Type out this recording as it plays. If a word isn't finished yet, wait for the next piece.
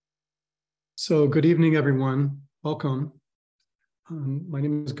So good evening, everyone. Welcome. My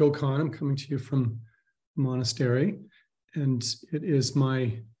name is Go Khan. I'm coming to you from the monastery, and it is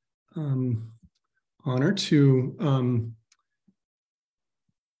my honor to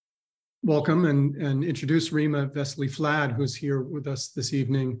welcome and introduce Rima Vesely-Flad, who's here with us this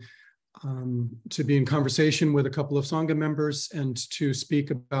evening, to be in conversation with a couple of Sangha members and to speak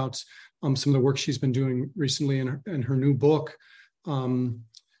about some of the work she's been doing recently in her new book,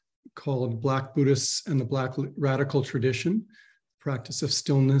 called Black Buddhists and the Black Radical Tradition, Practice of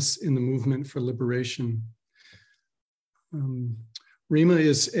Stillness in the Movement for Liberation. Rima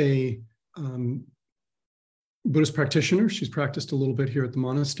is a Buddhist practitioner. She's practiced a little bit here at the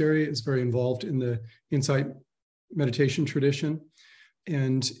monastery, is very involved in the insight meditation tradition,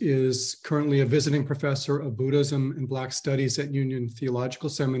 and is currently a visiting professor of Buddhism and Black Studies at Union Theological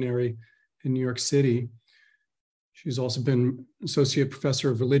Seminary in New York City. She's also been associate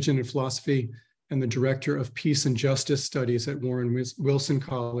professor of religion and philosophy and the director of peace and justice studies at Warren Wilson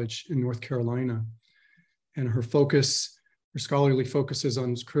College in North Carolina. And her scholarly focus is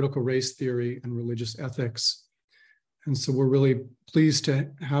on critical race theory and religious ethics. And so we're really pleased to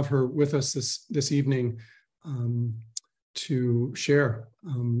have her with us this evening to share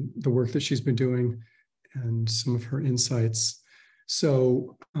the work that she's been doing and some of her insights.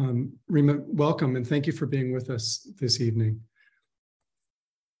 So Rima, welcome, and thank you for being with us this evening.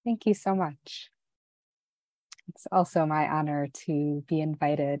 Thank you so much. It's also my honor to be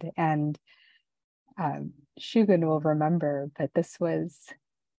invited, and Shugen will remember that this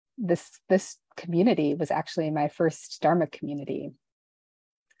community was actually my first Dharma community.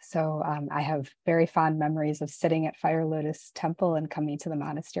 So I have very fond memories of sitting at Fire Lotus Temple and coming to the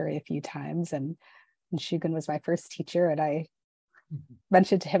monastery a few times, and Shugen was my first teacher, and I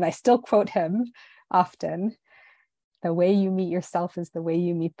mentioned to him, I still quote him often, the way you meet yourself is the way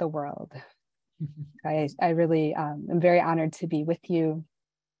you meet the world. I really am very honored to be with you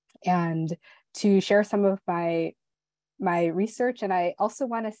and to share some of my research. And I also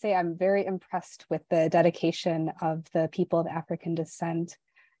want to say I'm very impressed with the dedication of the people of African descent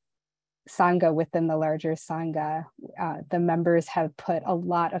Sangha within the larger Sangha. The members have put a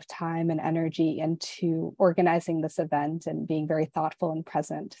lot of time and energy into organizing this event and being very thoughtful and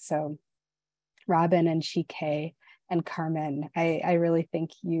present. So Robin and Chikei and Carmen, I really think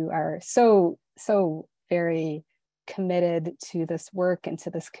you are so very committed to this work and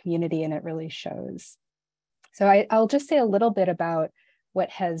to this community, and it really shows. So I'll just say a little bit about what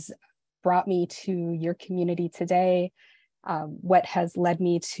has brought me to your community today, what has led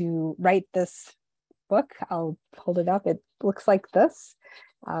me to write this book. I'll hold it up. It looks like this.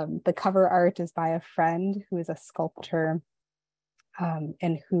 The cover art is by a friend who is a sculptor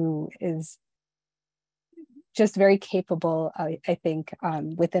and who is just very capable, I think,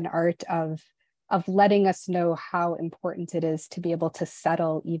 within art of letting us know how important it is to be able to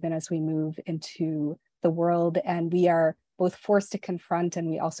settle even as we move into the world. And we are both forced to confront, and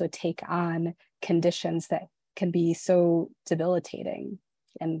we also take on conditions that can be so debilitating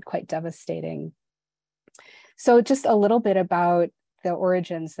and quite devastating. So just a little bit about the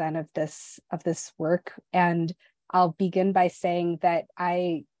origins then of this work. And I'll begin by saying that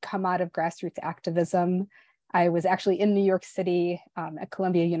I come out of grassroots activism. I was actually in New York City at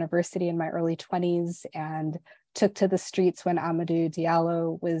Columbia University in my early 20s and took to the streets when Amadou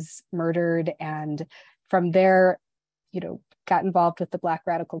Diallo was murdered. And from there, got involved with the Black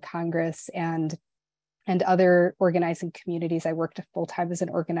Radical Congress and other organizing communities. I worked full-time as an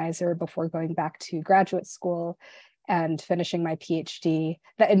organizer before going back to graduate school and finishing my PhD.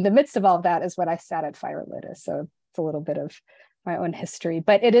 In the midst of all of that is when I sat at Fire Lotus. So it's a little bit of my own history.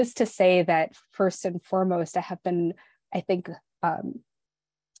 But it is to say that first and foremost, I have been, I think,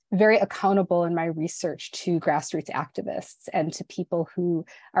 very accountable in my research to grassroots activists and to people who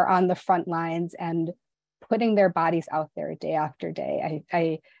are on the front lines and putting their bodies out there day after day.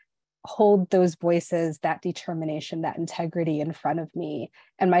 I hold those voices, that determination, that integrity in front of me.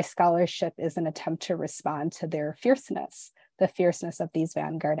 And my scholarship is an attempt to respond to their fierceness, the fierceness of these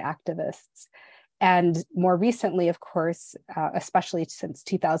vanguard activists. And more recently, of course, especially since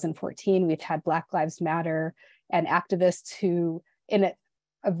 2014, we've had Black Lives Matter and activists who, in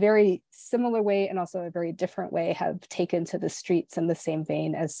a very similar way and also a very different way, have taken to the streets in the same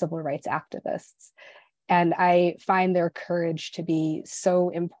vein as civil rights activists. And I find their courage to be so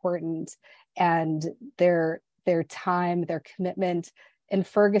important, and their time, their commitment. In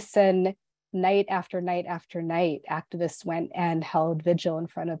Ferguson, night after night after night, activists went and held vigil in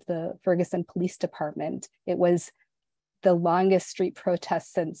front of the Ferguson Police Department. It was the longest street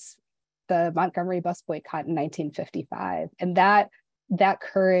protest since the Montgomery bus boycott in 1955. And that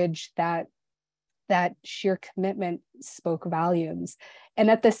courage, that that sheer commitment spoke volumes.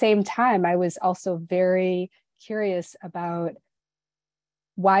 And at the same time, I was also very curious about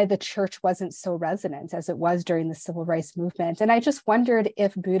why the church wasn't so resonant as it was during the civil rights movement. And I just wondered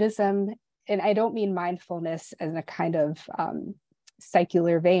if Buddhism, and I don't mean mindfulness in a kind of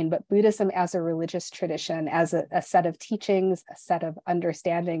secular vein, but Buddhism as a religious tradition, as a set of teachings, a set of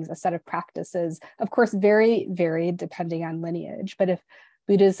understandings, a set of practices, of course, very varied depending on lineage. But if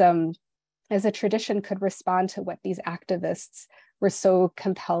Buddhism as a tradition could respond to what these activists were so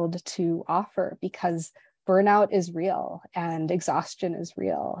compelled to offer, because burnout is real and exhaustion is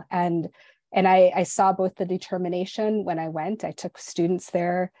real. And I saw both the determination when I went. I took students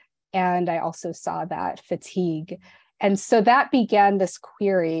there, and I also saw that fatigue. And so that began this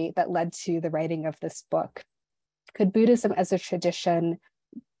query that led to the writing of this book. Could Buddhism as a tradition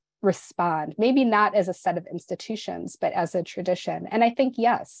respond? Maybe not as a set of institutions, but as a tradition. And I think,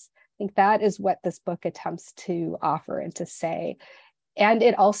 yes, I think that is what this book attempts to offer and to say. And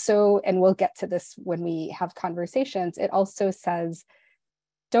it also, and we'll get to this when we have conversations, it also says,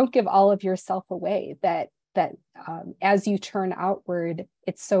 don't give all of yourself away, that as you turn outward,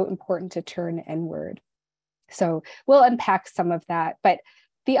 it's so important to turn inward. So we'll unpack some of that. But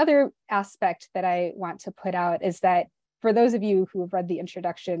the other aspect that I want to put out is that for those of you who have read the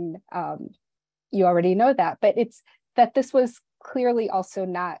introduction, you already know that, but it's that this was clearly also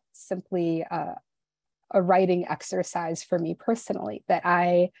not simply a writing exercise for me personally, that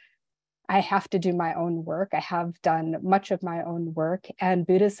I have to do my own work. I have done much of my own work, and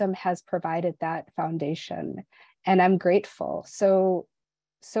Buddhism has provided that foundation. And I'm grateful, so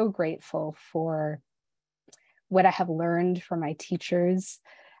grateful for what I have learned from my teachers.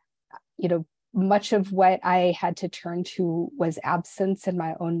 You know, much of what I had to turn to was absence in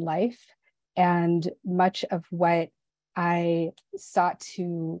my own life, and much of what I sought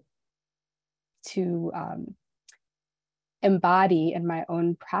to embody in my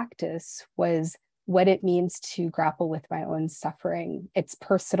own practice was what it means to grapple with my own suffering. It's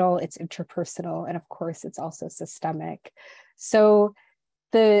personal, it's interpersonal, and of course, it's also systemic. So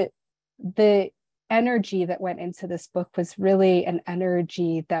the energy that went into this book was really an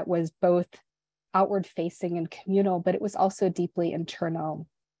energy that was both outward facing and communal, but it was also deeply internal.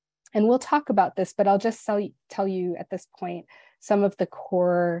 And we'll talk about this, but I'll just tell you at this point some of the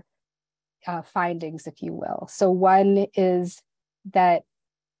core findings, if you will. So one is that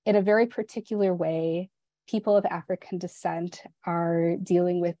in a very particular way, people of African descent are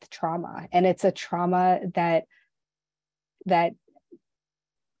dealing with trauma. And it's a trauma that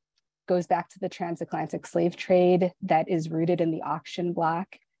goes back to the transatlantic slave trade, that is rooted in the auction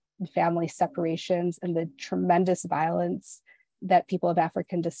block, and family separations, and the tremendous violence that people of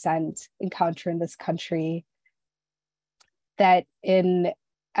African descent encounter in this country. That in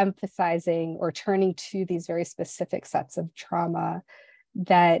emphasizing or turning to these very specific sets of trauma,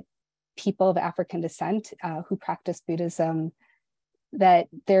 that people of African descent who practice Buddhism, that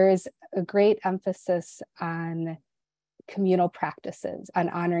there is a great emphasis on communal practices, on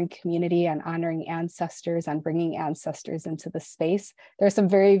honoring community, on honoring ancestors, on bringing ancestors into the space. There are some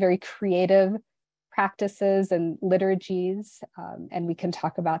very, very creative practices and liturgies, and we can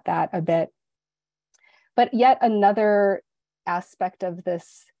talk about that a bit. But yet another aspect of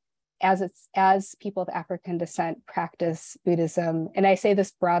this, as people of African descent practice Buddhism, and I say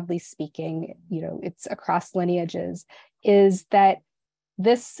this broadly speaking, you know, it's across lineages, is that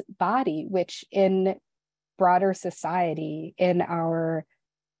this body, which in broader society, in our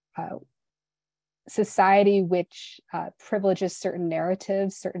society which privileges certain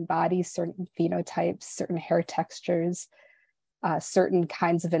narratives, certain bodies, certain phenotypes, certain hair textures, certain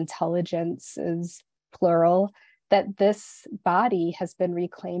kinds of intelligences, plural, that this body has been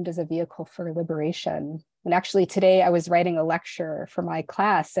reclaimed as a vehicle for liberation. And actually today I was writing a lecture for my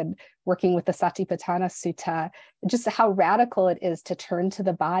class and working with the Satipatthana Sutta, just how radical it is to turn to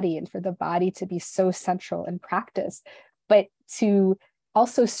the body and for the body to be so central in practice, but to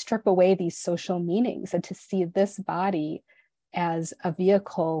also strip away these social meanings and to see this body as a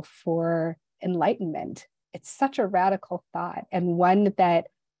vehicle for enlightenment. It's such a radical thought, and one that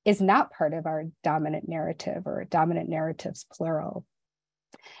is not part of our dominant narrative or dominant narratives, plural.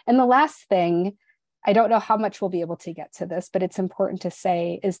 And the last thing, I don't know how much we'll be able to get to this, but it's important to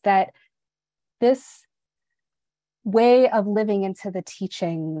say, is that this way of living into the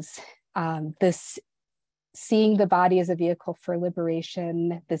teachings, this seeing the body as a vehicle for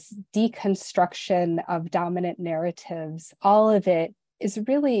liberation, this deconstruction of dominant narratives, all of it is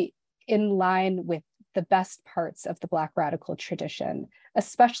really in line with the best parts of the Black radical tradition,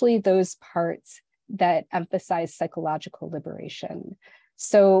 especially those parts that emphasize psychological liberation.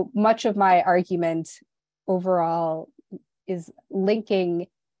 So much of my argument overall is linking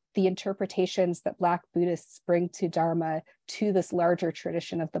the interpretations that Black Buddhists bring to Dharma to this larger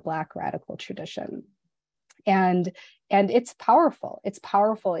tradition of the Black radical tradition. And it's powerful. It's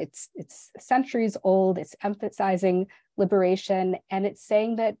powerful. It's centuries old. It's emphasizing liberation. And it's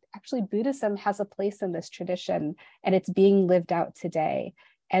saying that actually Buddhism has a place in this tradition and it's being lived out today.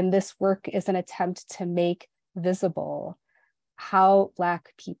 And this work is an attempt to make visible how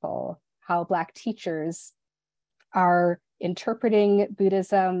Black people, how Black teachers are interpreting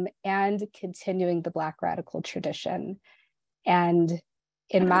Buddhism and continuing the Black radical tradition. And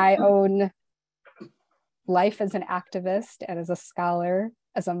in my own life as an activist and as a scholar,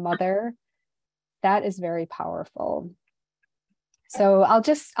 as a mother, that is very powerful. So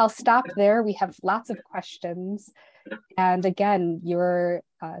I'll stop there. We have lots of questions. And again, your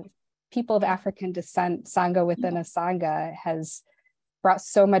people of African descent, Sangha within a Sangha, has brought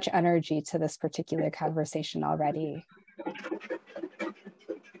so much energy to this particular conversation already.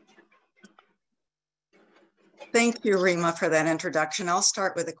 Thank you, Rima, for that introduction. I'll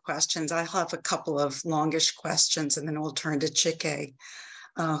start with the questions. I have a couple of longish questions, and then we'll turn to Chikei,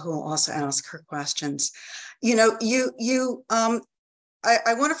 who will also ask her questions. You know,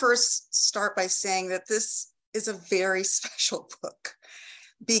 I want to first start by saying that this is a very special book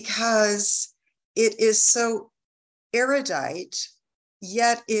because it is so erudite,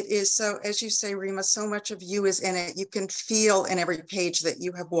 yet it is so, as you say, Rima, so much of you is in it. You can feel in every page that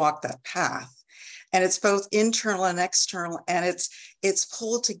you have walked that path. And it's both internal and external, and it's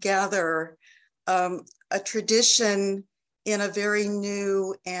pulled together a tradition in a very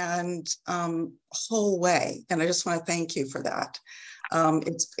new and whole way. And I just want to thank you for that.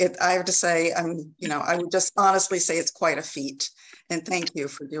 I have to say, I would just honestly say it's quite a feat, and thank you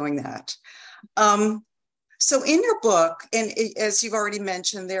for doing that. So in your book, and as you've already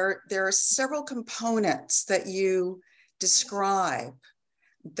mentioned, there are several components that you describe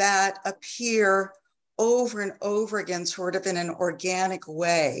that appear over and over again, sort of in an organic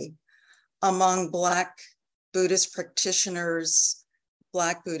way among Black Buddhist practitioners,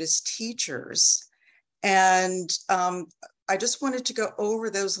 Black Buddhist teachers. And I just wanted to go over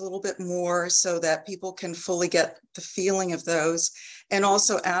those a little bit more so that people can fully get the feeling of those, and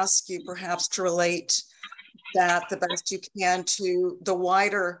also ask you perhaps to relate that the best you can to the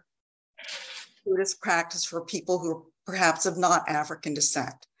wider Buddhist practice for people who perhaps of not African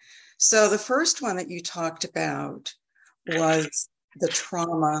descent. So the first one that you talked about was the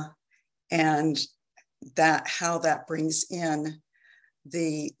trauma and how that brings in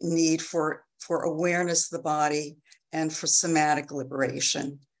the need for awareness of the body and for somatic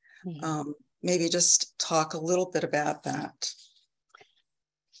liberation. Mm-hmm. Maybe just talk a little bit about that.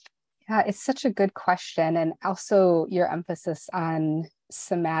 Yeah, it's such a good question. And also your emphasis on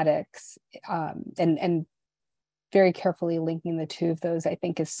somatics and very carefully linking the two of those, I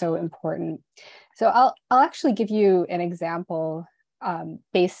think, is so important. So I'll actually give you an example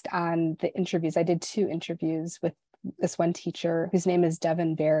based on the interviews. I did 2 interviews with this one teacher whose name is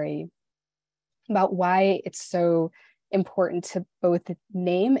Devin Berry, about why it's so important to both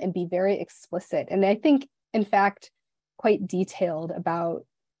name and be very explicit. And I think, in fact, quite detailed about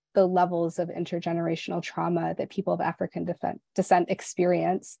the levels of intergenerational trauma that people of African descent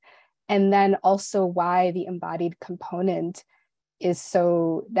experience. And then also why the embodied component is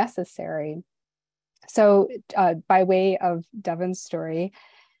so necessary. So by way of Devin's story,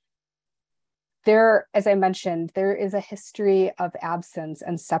 as I mentioned, there is a history of absence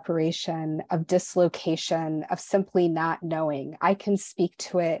and separation, of dislocation, of simply not knowing. I can speak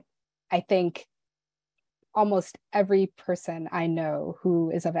to it. I think almost every person I know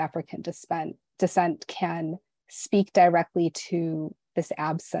who is of African descent can speak directly to this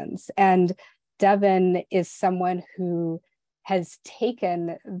absence. And Devin is someone who has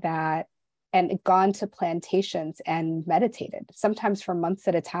taken that and gone to plantations and meditated, sometimes for months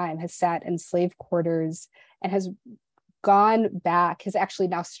at a time, has sat in slave quarters and has gone back, has actually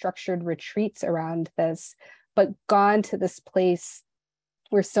now structured retreats around this, but gone to this place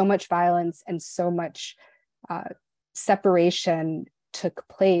where so much violence and so much separation took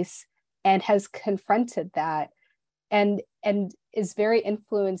place, and has confronted that and is very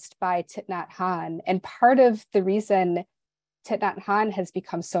influenced by Thich Nhat Hanh. And part of the reason Thich Nhat Hanh has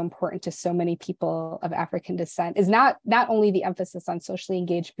become so important to so many people of African descent is not only the emphasis on socially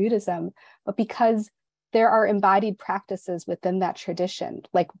engaged Buddhism, but because there are embodied practices within that tradition,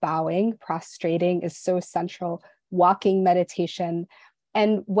 like bowing, prostrating is so central, walking meditation.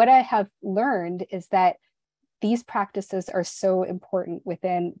 And what I have learned is that these practices are so important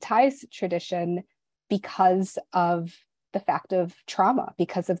within Thai's tradition because of the fact of trauma,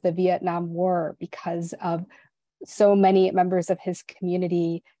 because of the Vietnam War, because of so many members of his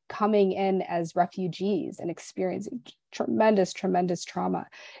community coming in as refugees and experiencing tremendous, tremendous trauma.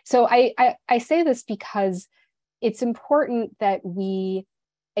 So I say this because it's important that we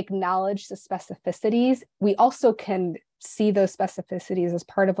acknowledge the specificities. We also can see those specificities as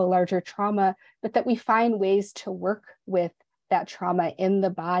part of a larger trauma, but that we find ways to work with that trauma in the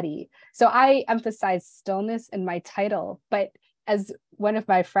body. So I emphasize stillness in my title, but as one of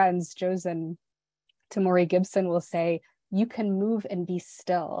my friends, Josen Tamori Gibson, will say, you can move and be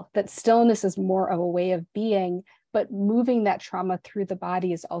still. That stillness is more of a way of being, but moving that trauma through the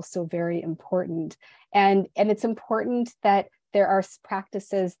body is also very important. And it's important that there are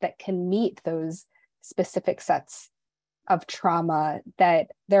practices that can meet those specific sets of trauma, that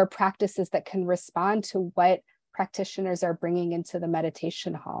there are practices that can respond to what practitioners are bringing into the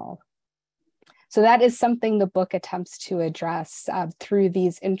meditation hall. So that is something the book attempts to address through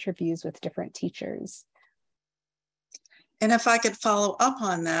these interviews with different teachers. And if I could follow up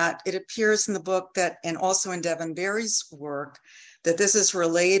on that, it appears in the book that, and also in Devin Berry's work, that this is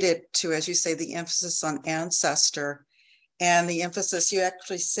related to, as you say, the emphasis on ancestor and the emphasis you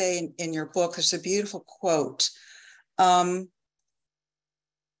actually say in your book. There's a beautiful quote.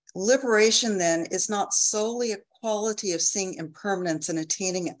 Liberation then is not solely a quality of seeing impermanence and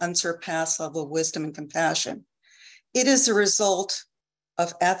attaining an unsurpassed level of wisdom and compassion. It is a result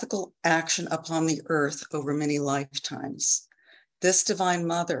of ethical action upon the earth over many lifetimes. This Divine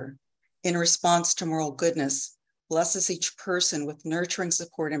Mother, in response to moral goodness, blesses each person with nurturing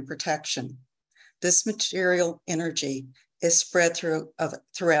support and protection. This material energy is spread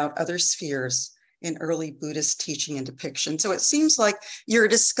throughout other spheres in early Buddhist teaching and depiction. So it seems like you're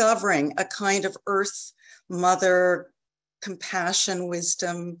discovering a kind of Earth Mother compassion,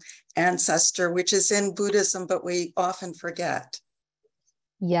 wisdom, ancestor, which is in Buddhism, but we often forget.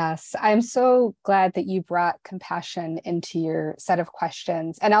 Yes, I'm so glad that you brought compassion into your set of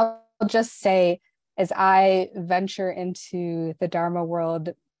questions. And I'll just say, as I venture into the Dharma world,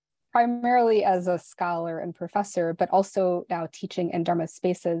 primarily as a scholar and professor, but also now teaching in Dharma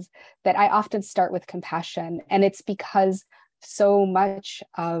spaces, that I often start with compassion. And it's because so much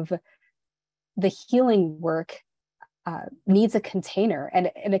of the healing work needs a container and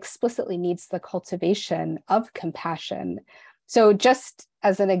explicitly needs the cultivation of compassion. So just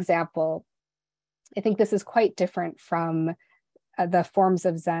as an example, I think this is quite different from the forms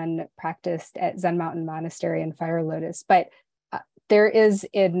of Zen practiced at Zen Mountain Monastery and Fire Lotus, but there is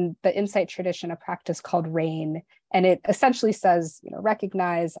in the insight tradition a practice called RAIN, and it essentially says,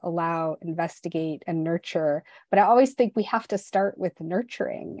 recognize, allow, investigate, and nurture. But I always think we have to start with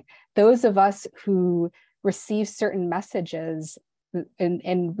nurturing. Those of us who receive certain messages,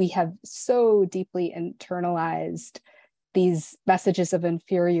 and we have so deeply internalized these messages of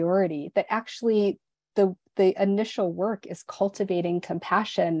inferiority, that actually the initial work is cultivating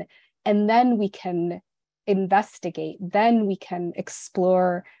compassion, and then we can investigate, then we can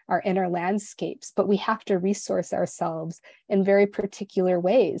explore our inner landscapes, but we have to resource ourselves in very particular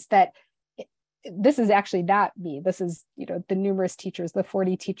ways. That this is actually not me. This is, the numerous teachers, the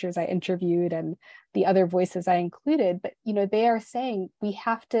 40 teachers I interviewed and the other voices I included, but, they are saying we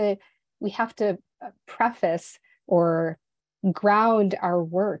have to preface or ground our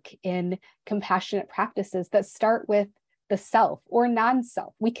work in compassionate practices that start with the self or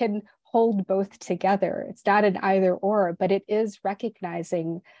non-self. We can hold both together. It's not an either or, but it is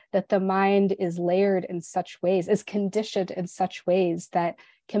recognizing that the mind is layered in such ways, is conditioned in such ways that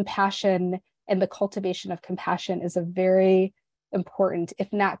compassion and the cultivation of compassion is a very important,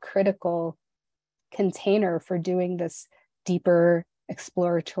 if not critical, container for doing this deeper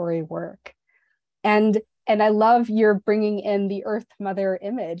exploratory work. And I love your bringing in the Earth Mother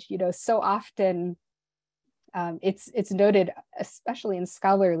image. So often it's noted, especially in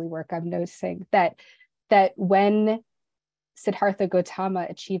scholarly work, I'm noticing that when Siddhartha Gautama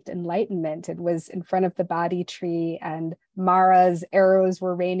achieved enlightenment and was in front of the Bodhi tree and Mara's arrows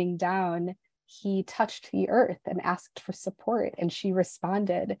were raining down, he touched the earth and asked for support, and she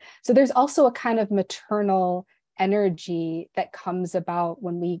responded. So there's also a kind of maternal energy that comes about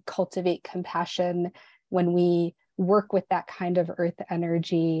when we cultivate compassion, when we work with that kind of earth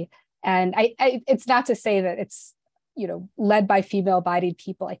energy. And it's not to say that it's, led by female-bodied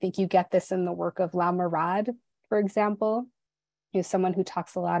people. I think you get this in the work of Lama Rod, for example, someone who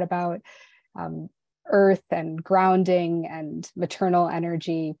talks a lot about earth and grounding and maternal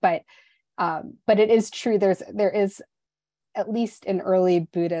energy. But it is true. There is, at least in early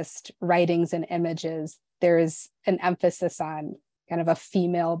Buddhist writings and images, there is an emphasis on kind of a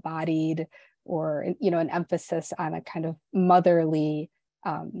female-bodied or an emphasis on a kind of motherly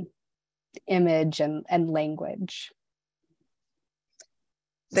image and language.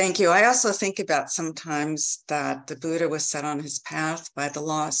 Thank you. I also think about sometimes that the Buddha was set on his path by the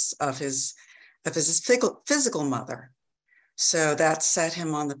loss of his physical mother. So that set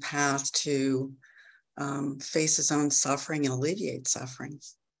him on the path to face his own suffering and alleviate suffering.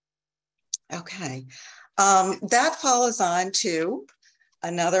 Okay. That follows on to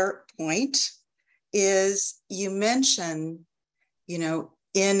another point is you mention,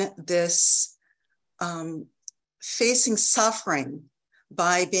 in this facing suffering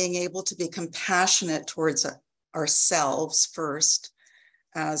by being able to be compassionate towards ourselves first,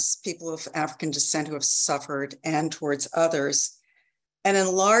 as people of African descent who have suffered, and towards others, an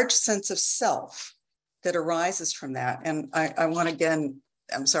enlarged sense of self that arises from that. And I want, again,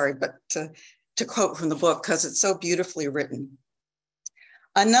 I'm sorry, but to quote from the book, because it's so beautifully written.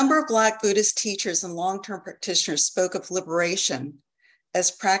 A number of Black Buddhist teachers and long-term practitioners spoke of liberation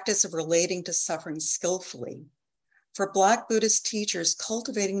as practice of relating to suffering skillfully. For Black Buddhist teachers,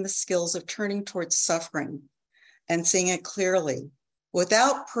 cultivating the skills of turning towards suffering and seeing it clearly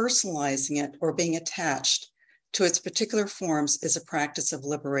without personalizing it or being attached to its particular forms is a practice of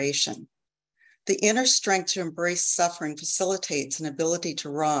liberation. The inner strength to embrace suffering facilitates an ability to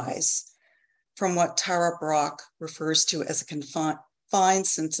rise from what Tara Brach refers to as a confined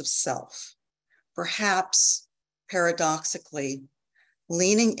sense of self. Perhaps, paradoxically,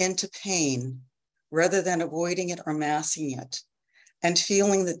 leaning into pain rather than avoiding it or masking it, and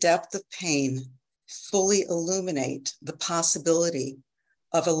feeling the depth of pain fully illuminate the possibility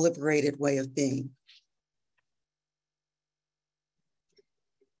of a liberated way of being.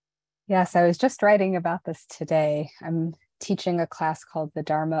 Yes, I was just writing about this today. I'm teaching a class called The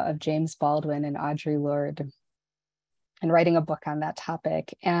Dharma of James Baldwin and Audre Lorde, and writing a book on that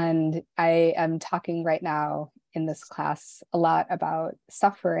topic. And I am talking right now in this class a lot about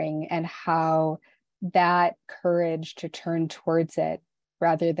suffering and how that courage to turn towards it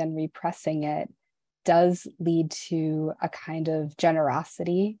rather than repressing it does lead to a kind of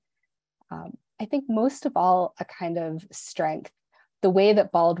generosity. I think most of all, a kind of strength. The way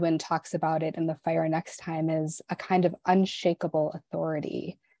that Baldwin talks about it in The Fire Next Time is a kind of unshakable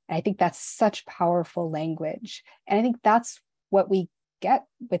authority. And I think that's such powerful language. And I think that's what we get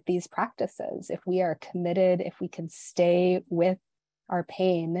with these practices. If we are committed, if we can stay with our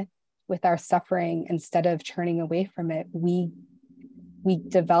pain, with our suffering, instead of turning away from it, we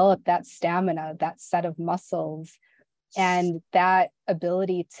develop that stamina, that set of muscles, and that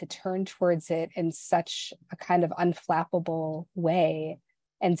ability to turn towards it in such a kind of unflappable way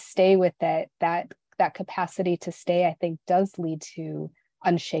and stay with it. That capacity to stay, I think, does lead to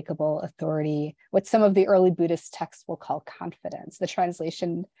unshakable authority, what some of the early Buddhist texts will call confidence. The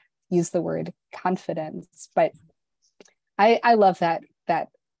translation used the word confidence, but I love that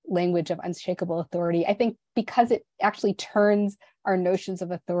language of unshakable authority. I think because it actually turns our notions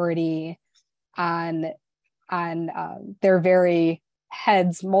of authority on their very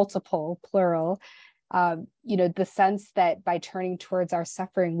heads, multiple, plural, the sense that by turning towards our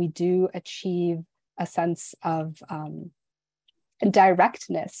suffering, we do achieve a sense of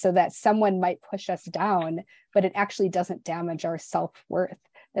directness, so that someone might push us down, but it actually doesn't damage our self-worth,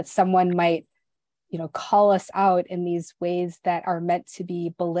 that someone might call us out in these ways that are meant to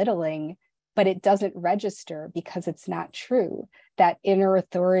be belittling, but it doesn't register because it's not true. That inner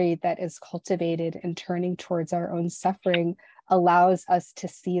authority that is cultivated in turning towards our own suffering allows us to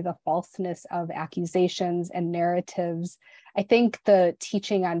see the falseness of accusations and narratives. I think the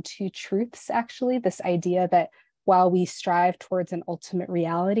teaching on two truths, actually, this idea that while we strive towards an ultimate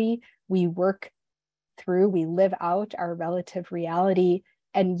reality, we live out our relative reality,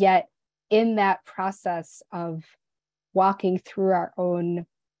 and yet in that process of walking through our own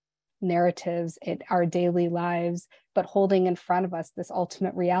narratives in our daily lives, but holding in front of us this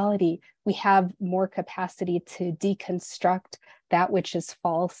ultimate reality, we have more capacity to deconstruct that which is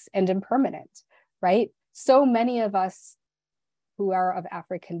false and impermanent, right? So many of us who are of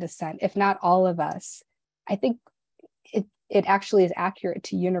African descent, if not all of us, I think it actually is accurate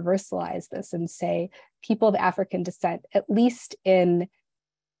to universalize this and say people of African descent, at least in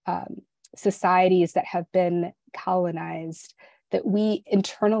societies that have been colonized, that we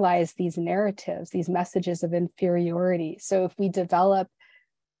internalize these narratives, these messages of inferiority. So if we develop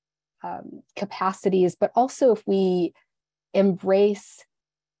capacities, but also if we embrace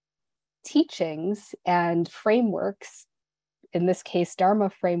teachings and frameworks, in this case, Dharma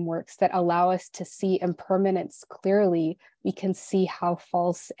frameworks that allow us to see impermanence clearly, we can see how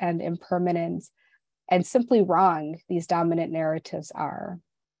false and impermanent and simply wrong these dominant narratives are.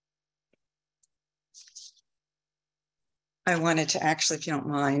 I wanted to actually, if you don't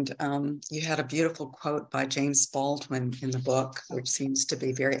mind, you had a beautiful quote by James Baldwin in the book, which seems to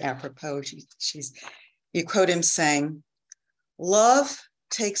be very apropos. You quote him saying, "Love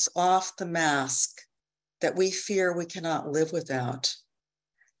takes off the mask that we fear we cannot live without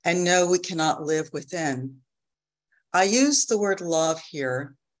and know we cannot live within." I use the word love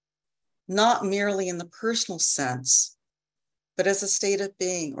here, not merely in the personal sense, but as a state of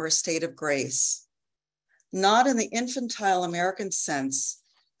being or a state of grace. Not in the infantile American sense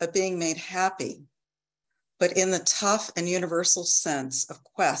of being made happy, but in the tough and universal sense of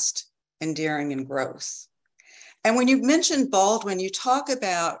quest and daring and growth. And when you mentioned Baldwin, you talk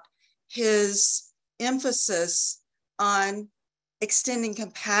about his emphasis on extending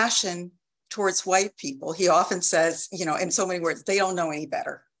compassion towards white people. He often says, in so many words, they don't know any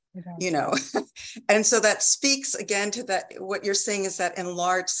better. And so that speaks again to that, what you're saying is that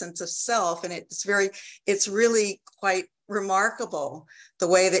enlarged sense of self. And it's really quite remarkable the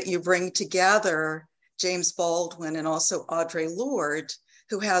way that you bring together James Baldwin and also Audre Lorde,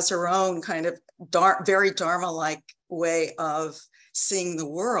 who has her own kind of very Dharma-like way of seeing the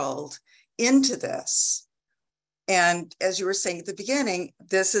world, into this. And as you were saying at the beginning,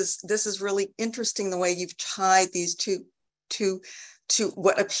 this is really interesting the way you've tied these two to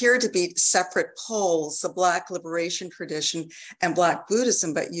what appear to be separate poles, the Black liberation tradition and Black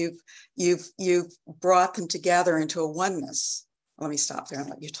Buddhism, but you've brought them together into a oneness. Let me stop there and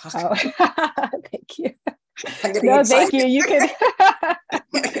let you talk. Oh, thank you. No, thank you. You can.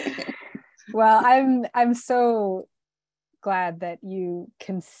 Well, I'm so glad that you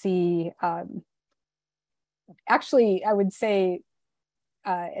can see. Actually, I would say,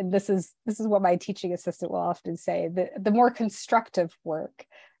 and this is what my teaching assistant will often say, the more constructive work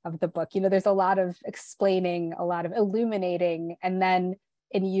of the book. There's a lot of explaining, a lot of illuminating, and then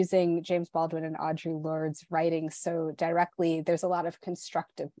in using James Baldwin and Audre Lorde's writing so directly, there's a lot of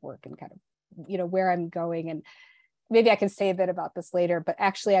constructive work and kind of, where I'm going. And maybe I can say a bit about this later, but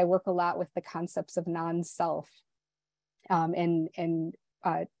actually I work a lot with the concepts of non-self and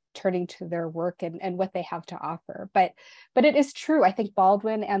turning to their work and what they have to offer. But it is true. I think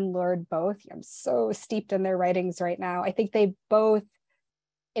Baldwin and Lorde both, I'm so steeped in their writings right now. I think they both,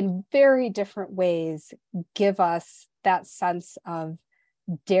 in very different ways, give us that sense of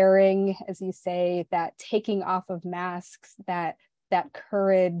daring, as you say, that taking off of masks, that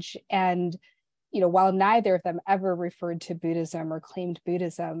courage. And, while neither of them ever referred to Buddhism or claimed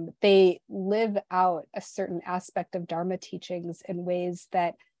Buddhism, they live out a certain aspect of Dharma teachings in ways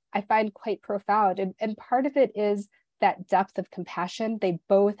that I find quite profound. And part of it is that depth of compassion. They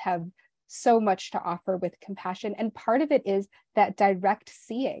both have so much to offer with compassion. And part of it is that direct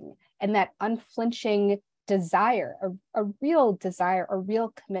seeing and that unflinching desire, a real desire, a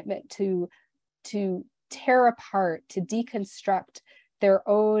real commitment to tear apart, to deconstruct their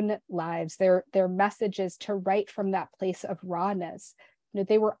own lives, their messages, to write from that place of rawness.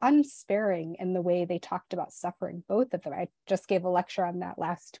 They were unsparing in the way they talked about suffering, both of them. I just gave a lecture on that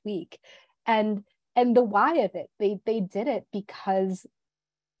last week. And the why of it, they did it because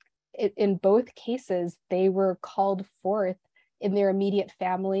in both cases, they were called forth in their immediate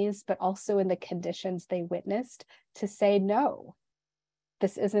families, but also in the conditions they witnessed, to say, no,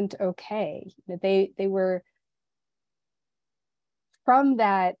 this isn't okay. They were, from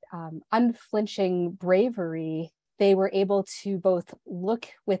that unflinching bravery, they were able to both look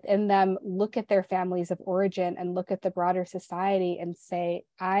within them, look at their families of origin, and look at the broader society and say,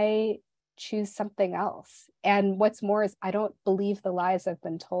 I choose something else. And what's more is I don't believe the lies I've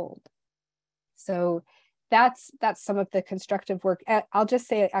been told. So that's some of the constructive work. I'll just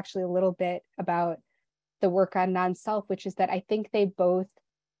say actually a little bit about the work on non-self, which is that I think they both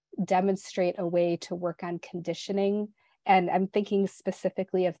demonstrate a way to work on conditioning. And I'm thinking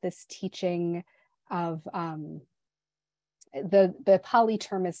specifically of this teaching of the Pali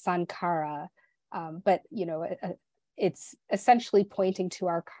term is sankhara, but it's essentially pointing to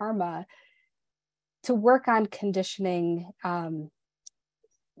our karma, to work on conditioning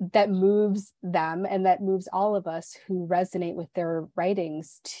that moves them and that moves all of us who resonate with their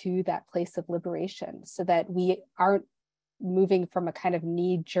writings to that place of liberation, so that we aren't moving from a kind of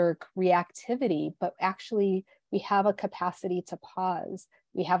knee-jerk reactivity, but actually we have a capacity to pause.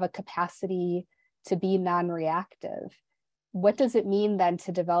 We have a capacity to be non-reactive. What does it mean then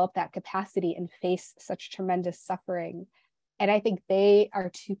to develop that capacity and face such tremendous suffering? And I think they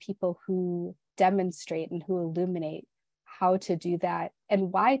are two people who demonstrate and who illuminate how to do that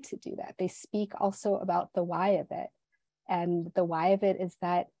and why to do that. They speak also about the why of it. And the why of it is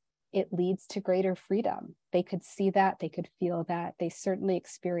that it leads to greater freedom. They could see that, they could feel that, they certainly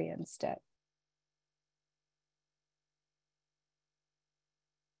experienced it.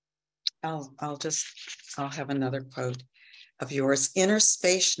 I'll have another quote of yours. Inner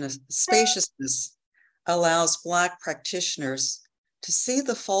spaciousness allows Black practitioners to see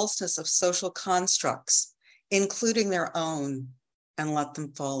the falseness of social constructs, including their own, and let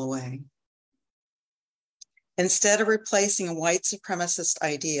them fall away. Instead of replacing white supremacist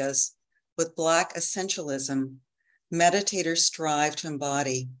ideas with Black essentialism, meditators strive to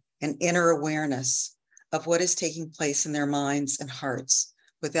embody an inner awareness of what is taking place in their minds and hearts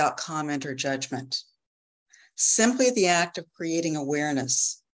without comment or judgment. Simply the act of creating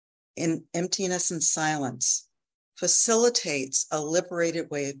awareness in emptiness and silence facilitates a liberated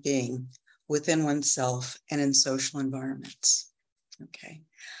way of being within oneself and in social environments. Okay.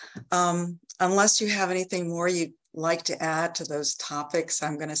 Unless you have anything more you'd like to add to those topics,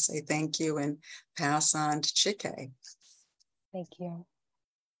 I'm going to say thank you and pass on to Chikei. Thank you.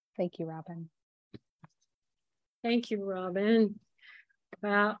 Thank you, Robin. Thank you, Robin.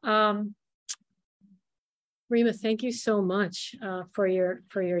 Wow. Rima, thank you so much for your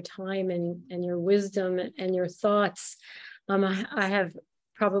time and your wisdom and your thoughts. I have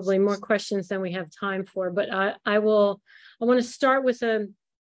probably more questions than we have time for, but I want to start with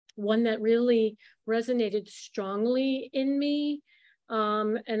one that really resonated strongly in me.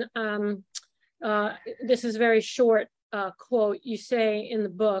 This is a very short quote. You say in the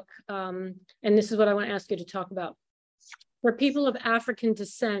book, and this is what I want to ask you to talk about. For people of African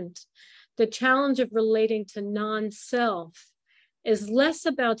descent, the challenge of relating to non-self is less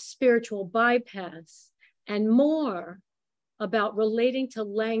about spiritual bypass and more about relating to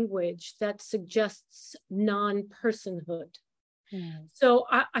language that suggests non-personhood. So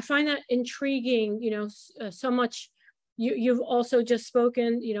I find that intriguing, so much. You've also just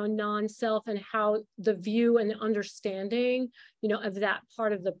spoken, non-self, and how the view and the understanding, of that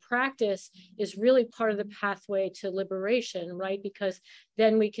part of the practice is really part of the pathway to liberation, right? Because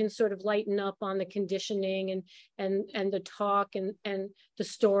then we can sort of lighten up on the conditioning and the talk and the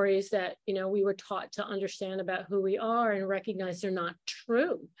stories that, we were taught to understand about who we are and recognize they're not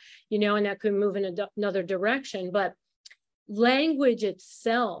true, and that could move in another direction. But language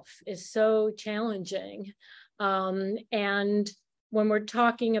itself is so challenging. And when we're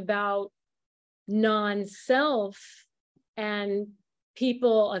talking about non-self and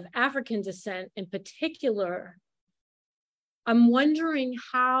people of African descent in particular, I'm wondering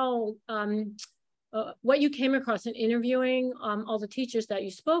how, what you came across in interviewing all the teachers that you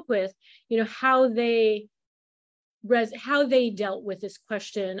spoke with, how they dealt with this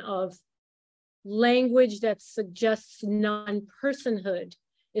question of language that suggests non-personhood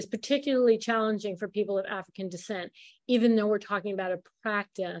is particularly challenging for people of African descent, even though we're talking about a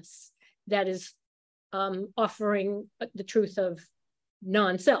practice that is offering the truth of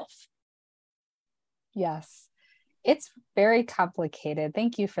non-self. Yes, it's very complicated.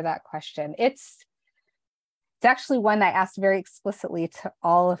 Thank you for that question. It's actually one I asked very explicitly to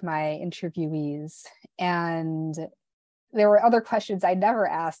all of my interviewees, and there were other questions I never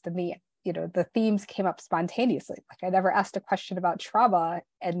asked, and the themes came up spontaneously. Like I never asked a question about trauma,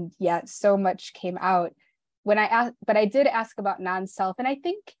 and yet so much came out when I asked, but I did ask about non-self. And I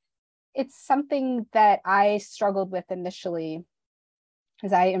think it's something that I struggled with initially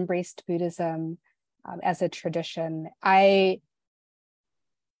as I embraced Buddhism as a tradition. I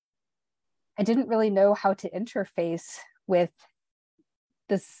didn't really know how to interface with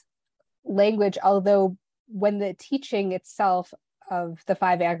this language, although when the teaching itself of the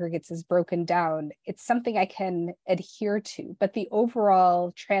 5 aggregates is broken down, it's something I can adhere to. But the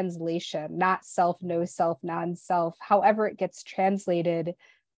overall translation, not self, no self, non-self, however it gets translated,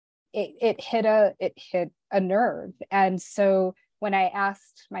 it hit a nerve. And so when I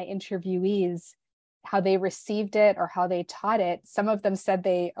asked my interviewees how they received it or how they taught it, some of them said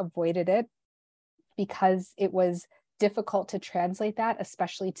they avoided it because it was difficult to translate that,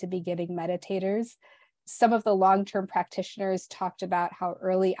 especially to beginning meditators. Some of the long-term practitioners talked about how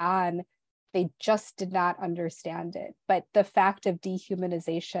early on they just did not understand it. But the fact of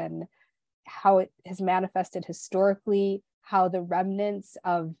dehumanization, how it has manifested historically, how the remnants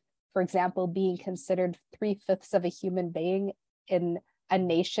of, for example, being considered 3/5 of a human being in a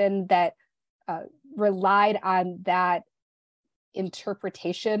nation that relied on that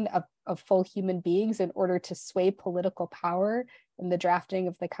interpretation of full human beings in order to sway political power in the drafting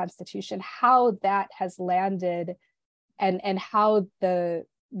of the Constitution, how that has landed and how the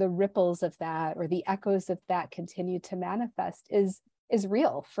ripples of that or the echoes of that continue to manifest is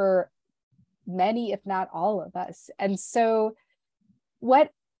real for many, if not all of us. And so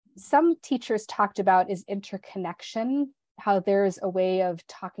what some teachers talked about is interconnection, how there's a way of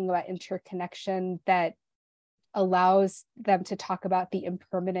talking about interconnection that allows them to talk about the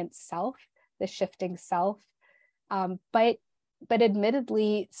impermanent self, the shifting self. But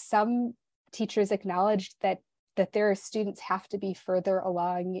admittedly, some teachers acknowledged that their students have to be further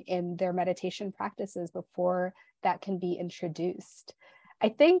along in their meditation practices before that can be introduced. I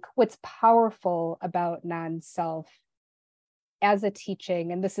think what's powerful about non-self as a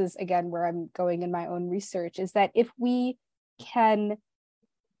teaching, and this is again where I'm going in my own research, is that if we can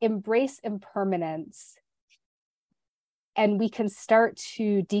embrace impermanence and we can start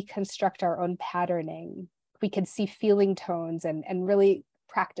to deconstruct our own patterning, we can see feeling tones and really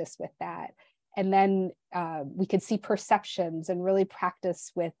practice with that. And then we could see perceptions and really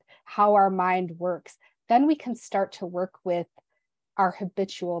practice with how our mind works. Then we can start to work with our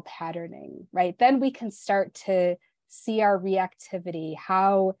habitual patterning, right? Then we can start to see our reactivity,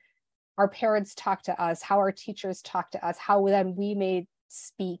 how our parents talk to us, how our teachers talk to us, how then we may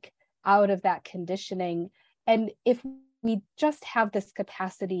speak out of that conditioning. And if we just have this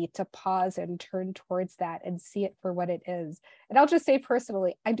capacity to pause and turn towards that and see it for what it is. And I'll just say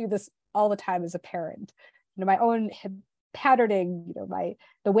personally, I do this all the time as a parent. You know, my own patterning, you know,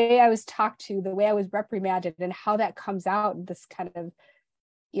 the way I was talked to, the way I was reprimanded, and how that comes out in this kind of,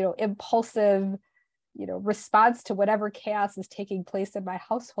 you know, impulsive, you know, response to whatever chaos is taking place in my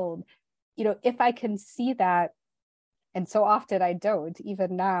household. You know, if I can see that, and so often I don't,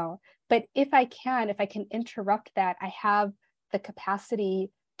 even now, but if I can interrupt that, I have the capacity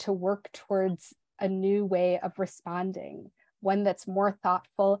to work towards a new way of responding, one that's more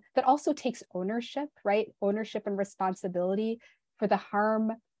thoughtful, that also takes ownership, right? Ownership and responsibility for the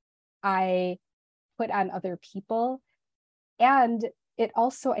harm I put on other people. And it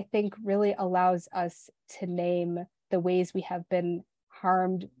also, I think, really allows us to name the ways we have been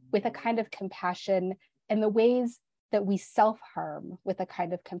harmed with a kind of compassion, and the ways that we self-harm with a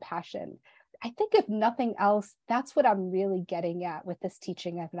kind of compassion. I think if nothing else, that's what I'm really getting at with this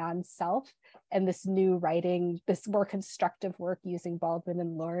teaching of non-self and this new writing, this more constructive work using Baldwin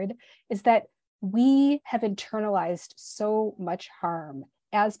and Lord, is that we have internalized so much harm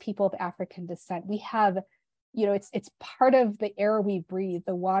as people of African descent. We have, you know, it's part of the air we breathe,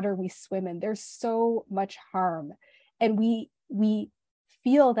 the water we swim in. There's so much harm. And we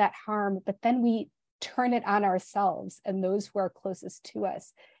feel that harm, but then we turn it on ourselves and those who are closest to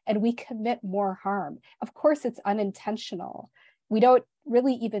us, and we commit more harm. Of course, it's unintentional. We don't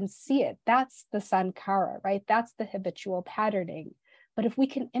really even see it. That's the sankhara, right? That's the habitual patterning. But if we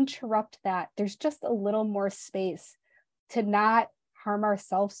can interrupt that, there's just a little more space to not harm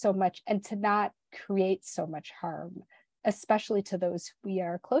ourselves so much and to not create so much harm, especially to those we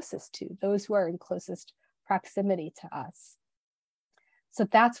are closest to, those who are in closest proximity to us. So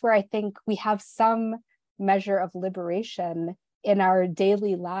that's where I think we have some measure of liberation in our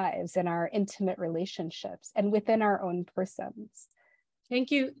daily lives, in our intimate relationships, and within our own persons. Thank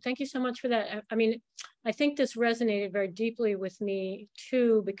you. Thank you so much for that. I mean, I think this resonated very deeply with me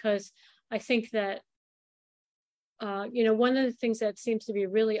too, because I think that, you know, one of the things that seems to be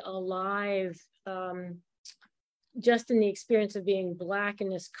really alive just in the experience of being Black in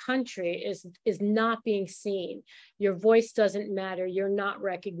this country is not being seen. Your voice doesn't matter. You're not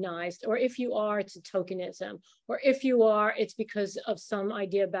recognized. Or if you are, it's a tokenism. Or if you are, it's because of some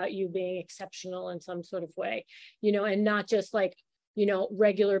idea about you being exceptional in some sort of way, you know, and not just like, you know,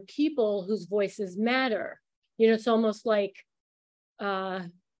 regular people whose voices matter. You know, it's almost like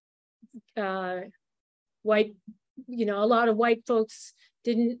white, you know, a lot of white folks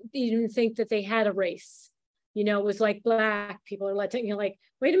didn't even think that they had a race. You know, it was like Black people are letting, you know, like,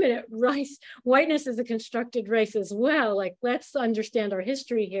 wait a minute, whiteness is a constructed race as well. Like, let's understand our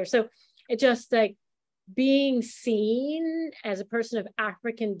history here. So it just like being seen as a person of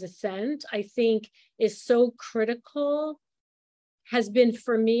African descent, I think is so critical, has been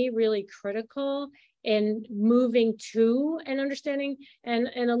for me really critical in moving to an understanding and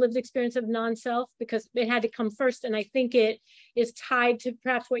a lived experience of non-self, because it had to come first. And I think it is tied to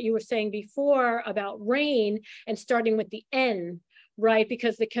perhaps what you were saying before about rain and starting with the N, right?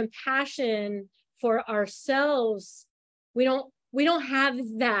 Because the compassion for ourselves, we don't have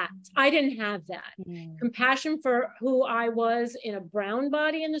that. I didn't have that. Compassion for who I was in a brown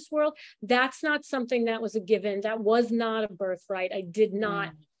body in this world, that's not something that was a given. That was not a birthright. I did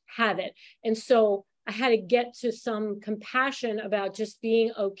not have it. And so I had to get to some compassion about just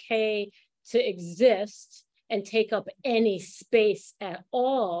being okay to exist and take up any space at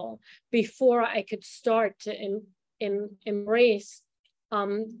all before I could start to embrace,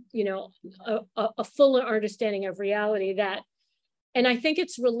 you know, a fuller understanding of reality. That, and I think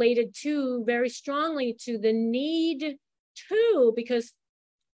it's related to very strongly to the need to, because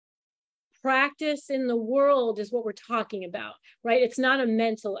practice in the world is what we're talking about, right? It's not a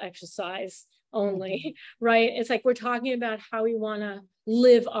mental exercise only, right? It's like we're talking about how we want to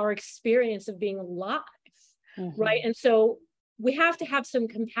live our experience of being alive, right? And so we have to have some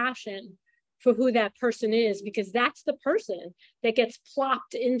compassion for who that person is, because that's the person that gets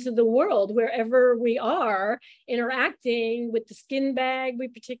plopped into the world wherever we are interacting with the skin bag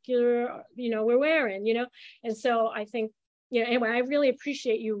we're wearing, And so I think, anyway, I really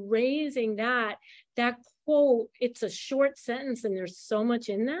appreciate you raising that quote. It's a short sentence and there's so much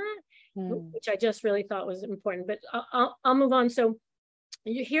in that, which I just really thought was important, but I'll move on. So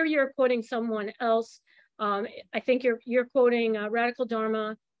you're quoting someone else. I think you're quoting Radical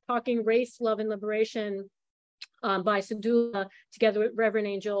Dharma, Talking Race, Love, and Liberation by Sadhula, together with Reverend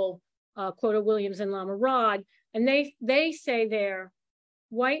Angel Quota Williams and Lama Rod. And they say there,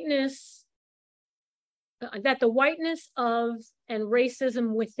 that the whiteness of and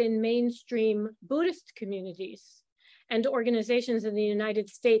racism within mainstream Buddhist communities and organizations in the United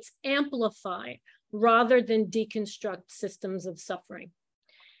States amplify rather than deconstruct systems of suffering.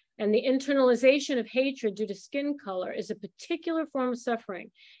 And the internalization of hatred due to skin color is a particular form of suffering.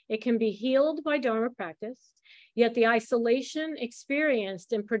 It can be healed by Dharma practice, yet the isolation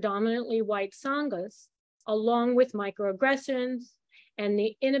experienced in predominantly white sanghas, along with microaggressions and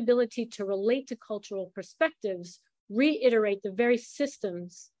the inability to relate to cultural perspectives, reiterate the very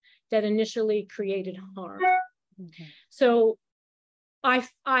systems that initially created harm. So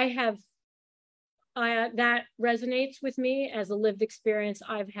that resonates with me as a lived experience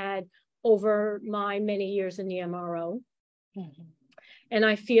I've had over my many years in the MRO. And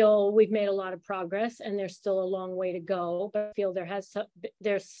I feel we've made a lot of progress and there's still a long way to go, but I feel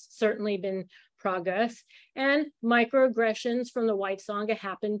there's certainly been progress, and microaggressions from the white Sangha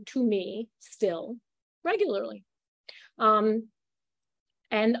happen to me still regularly. And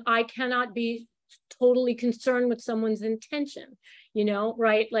I cannot be totally concerned with someone's intention,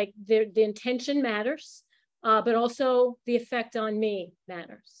 right? Like the intention matters, but also the effect on me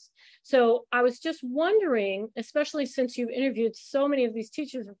matters. So I was just wondering, especially since you've interviewed so many of these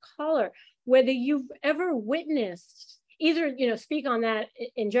teachers of color, whether you've ever witnessed either, speak on that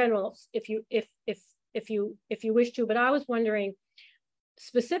in general, if you wish to, but I was wondering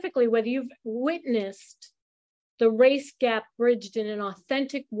specifically whether you've witnessed the race gap bridged in an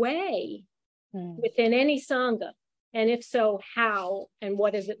authentic way within any Sangha, and if so, how, and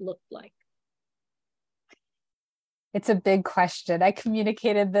what does it look like? It's a big question. I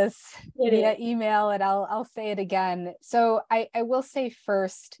communicated this via email, and I'll say it again. So I will say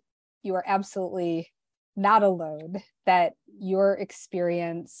first, you are absolutely not alone, that your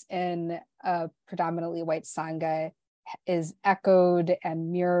experience in a predominantly white Sangha is echoed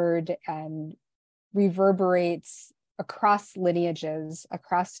and mirrored and reverberates across lineages,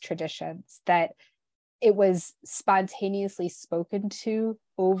 across traditions, that it was spontaneously spoken to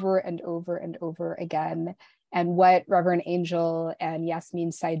over and over and over again. And what Reverend Angel and Yasmin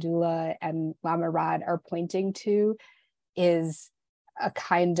Saidullah and Lama Rod are pointing to is a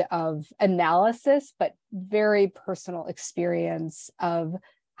kind of analysis, but very personal experience of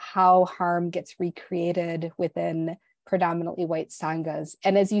how harm gets recreated within predominantly white Sanghas.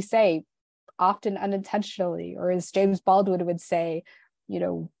 And as you say, often unintentionally, or as James Baldwin would say,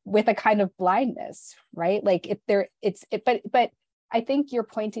 with a kind of blindness, right? Like but I think you're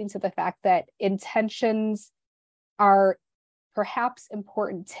pointing to the fact that intentions are perhaps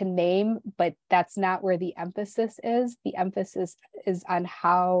important to name, but that's not where the emphasis is. The emphasis is on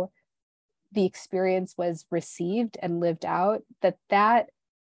how the experience was received and lived out, that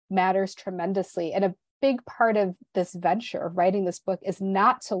matters tremendously. And a big part of this venture of writing this book is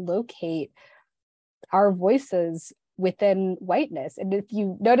not to locate our voices within whiteness. And if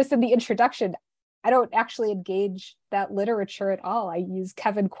you notice in the introduction, I don't actually engage that literature at all. I use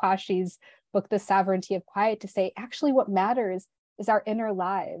Kevin Quashie's book, The Sovereignty of Quiet, to say, actually what matters is our inner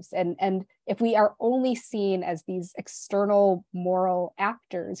lives. And if we are only seen as these external moral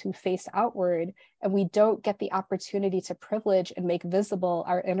actors who face outward, and we don't get the opportunity to privilege and make visible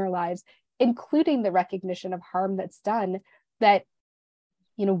our inner lives, including the recognition of harm that's done, that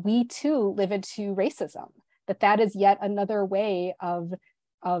we too live into racism, that is yet another way of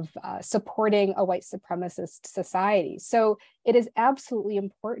supporting a white supremacist society. So it is absolutely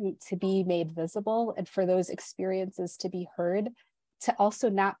important to be made visible and for those experiences to be heard, to also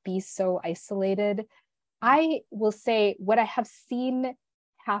not be so isolated. I will say what I have seen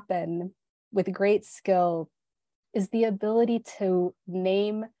happen with great skill is the ability to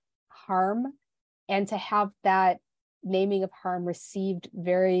name harm and to have that naming of harm received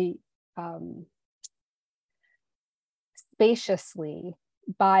very spaciously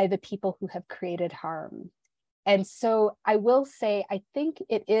by the people who have created harm. And so I will say, I think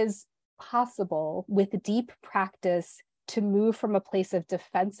it is possible with deep practice to move from a place of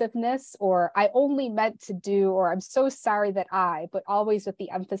defensiveness, or I only meant to do, or I'm so sorry that but always with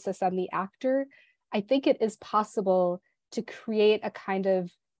the emphasis on the actor. I think it is possible to create a kind of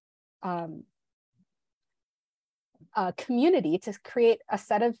community, to create a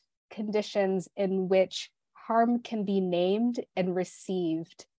set of conditions in which harm can be named and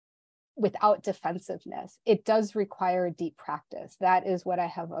received without defensiveness. It does require deep practice. That is what I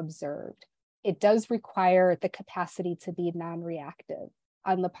have observed. It does require the capacity to be non-reactive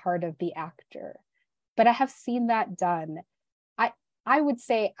on the part of the actor. But I have seen that done. I would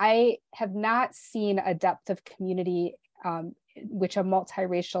say I have not seen a depth of community which a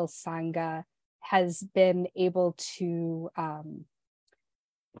multiracial Sangha has been able to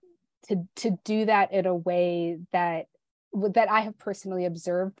do that in a way that I have personally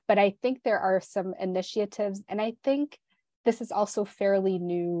observed. But I think there are some initiatives, and I think this is also fairly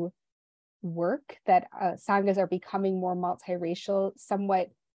new work, that Sanghas are becoming more multiracial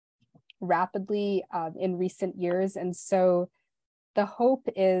somewhat rapidly in recent years. And so the hope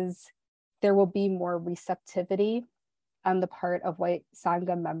is there will be more receptivity on the part of white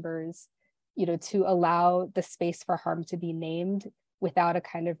Sangha members, to allow the space for harm to be named without a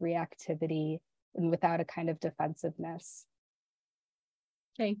kind of reactivity and without a kind of defensiveness.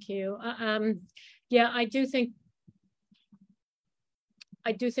 Thank you. Yeah, I do think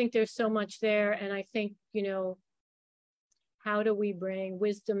there's so much there. And I think, how do we bring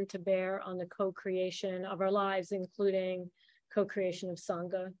wisdom to bear on the co-creation of our lives, including co-creation of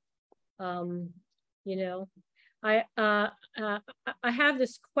Sangha? I have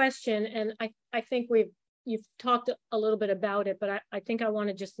this question, and I think you've talked a little bit about it, but I think I want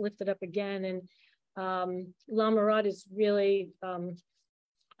to just lift it up again. And Lama Rod is really,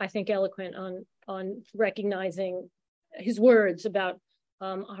 I think, eloquent on recognizing his words about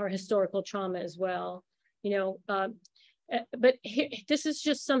our historical trauma as well. But this is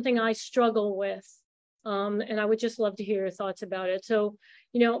just something I struggle with. And I would just love to hear your thoughts about it. So,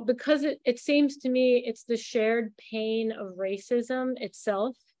 because it seems to me it's the shared pain of racism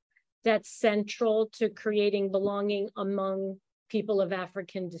itself that's central to creating belonging among people of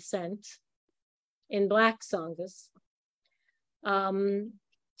African descent in Black Sanghas. I'm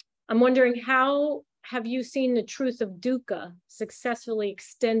wondering, how have you seen the truth of dukkha successfully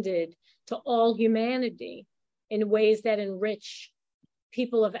extended to all humanity in ways that enrich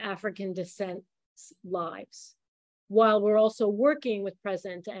people of African descent lives, while we're also working with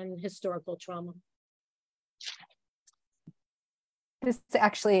present and historical trauma?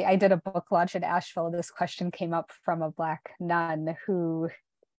 I did a book launch in Asheville. This question came up from a Black nun who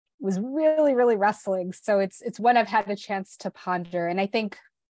was really, really wrestling. So it's one I've had a chance to ponder. And I think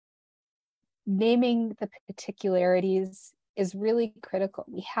naming the particularities is really critical.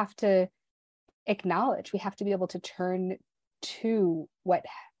 We have to acknowledge, we have to be able to turn to what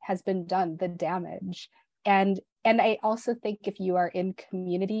has been done, the damage. And I also think if we are in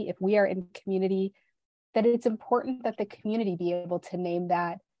community, that it's important that the community be able to name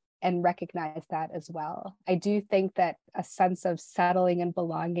that and recognize that as well. I do think that a sense of settling and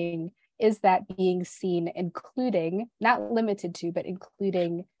belonging is that being seen, including, not limited to, but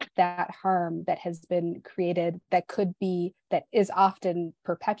including that harm that has been created, that is often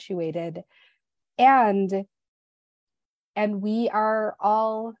perpetuated. And we are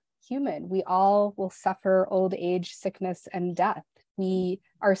all human. We all will suffer old age, sickness, and death. We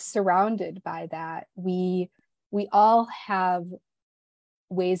are surrounded by that. We all have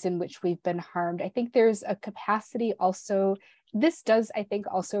ways in which we've been harmed. I think there's a capacity also. This does, I think,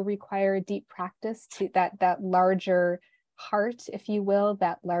 also require deep practice to that larger heart, if you will,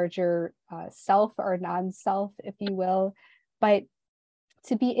 that larger self or non-self, if you will. But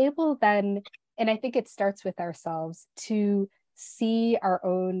to be able then, and I think it starts with ourselves, to see our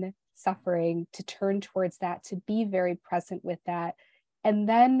own suffering, to turn towards that, to be very present with that. And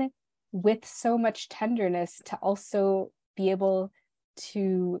then with so much tenderness, to also be able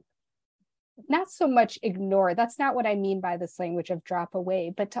to not so much ignore, that's not what I mean by this language of drop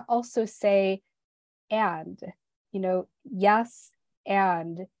away, but to also say, and, yes,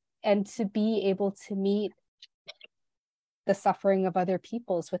 and to be able to meet the suffering of other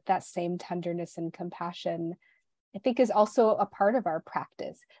peoples with that same tenderness and compassion, I think is also a part of our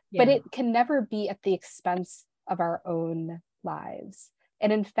practice. Yeah. But it can never be at the expense of our own lives.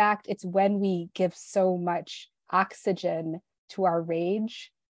 And in fact, it's when we give so much oxygen to our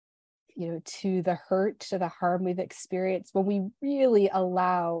rage, to the hurt, to the harm we've experienced, when we really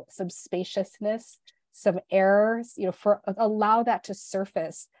allow some spaciousness some errors, for allow that to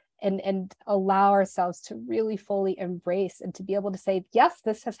surface and allow ourselves to really fully embrace and to be able to say, yes,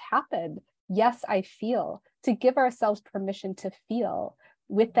 this has happened. Yes, I feel, to give ourselves permission to feel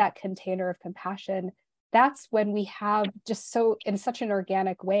with that container of compassion. That's when we have just in such an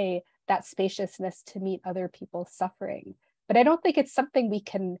organic way, that spaciousness to meet other people's suffering. But I don't think it's something we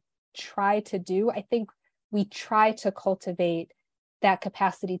can try to do. I think we try to cultivate that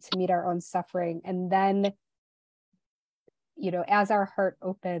capacity to meet our own suffering. And then, as our heart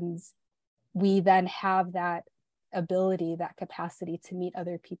opens, we then have that ability, that capacity to meet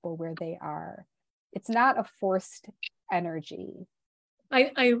other people where they are. It's not a forced energy.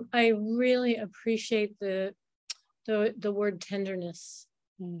 I really appreciate the word tenderness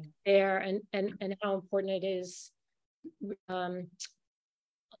there, and how important it is,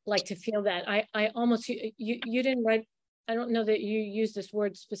 like, to feel that. I almost, you didn't write, I don't know that you use this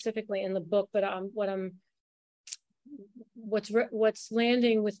word specifically in the book, but what's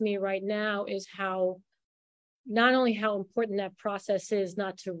landing with me right now is not only how important that process is,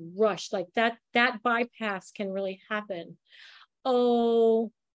 not to rush, like that bypass can really happen.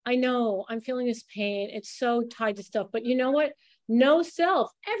 Oh, I know I'm feeling this pain. It's so tied to stuff, but you know what? No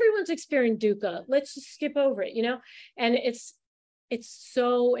self. Everyone's experiencing dukkha. Let's just skip over it, And it's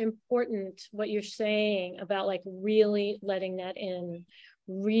so important what you're saying about, like, really letting that in,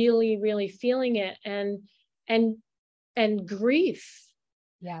 really, really feeling it, and grief.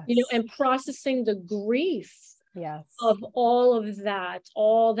 Yes. And processing the grief. Yes. Of all of that,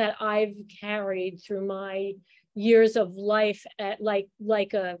 all that I've carried through my years of life at like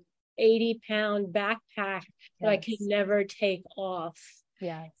a 80-pound backpack that I could never take off.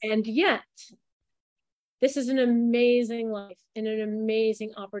 Yes. And yet, this is an amazing life and an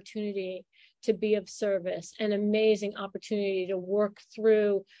amazing opportunity to be of service, an amazing opportunity to work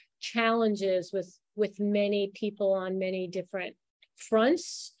through challenges with many people on many different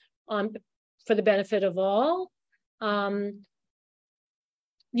fronts, for the benefit of all. And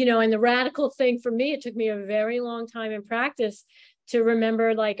the radical thing for me, it took me a very long time in practice to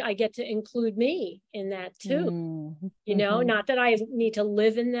remember, like, I get to include me in that too. Not that I need to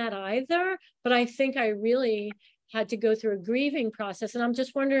live in that either, but I think I really had to go through a grieving process. And I'm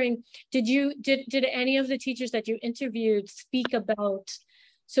just wondering, did any of the teachers that you interviewed speak about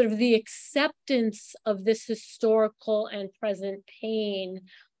sort of the acceptance of this historical and present pain,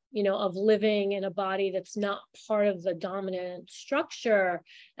 of living in a body that's not part of the dominant structure,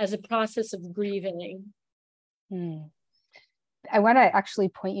 as a process of grieving? I want to actually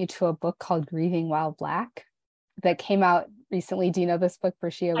point you to a book called Grieving While Black that came out recently. Do you know this book,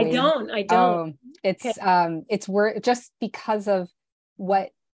 Bershia Wade? I don't. It's worth, just because of what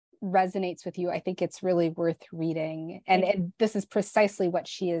resonates with you, I think it's really worth reading. And this is precisely what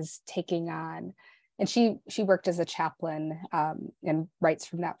she is taking on. And she worked as a chaplain, and writes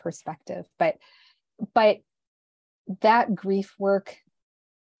from that perspective. But that grief work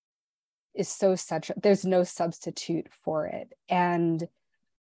is there's no substitute for it. And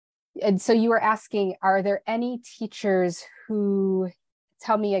so you were asking, are there any teachers who,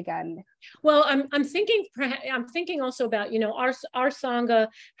 tell me again? Well, I'm thinking also about, our Sangha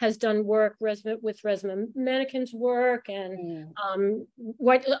has done work with Resma Menaken's work, and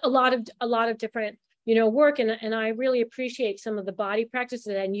what a lot of different work, and I really appreciate some of the body practices.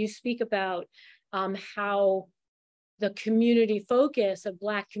 And you speak about how the community focus of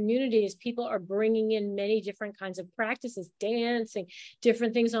Black communities, people are bringing in many different kinds of practices, dancing,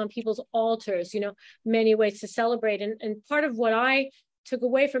 different things on people's altars, many ways to celebrate. And part of what I took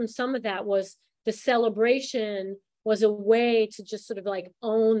away from some of that was the celebration was a way to just sort of like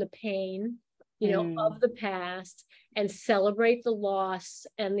own the pain, of the past, and celebrate the loss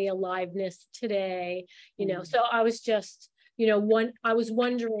and the aliveness today, So I was just, I was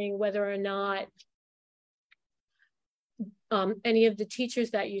wondering whether or not any of the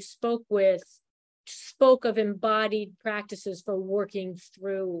teachers that you spoke with spoke of embodied practices for working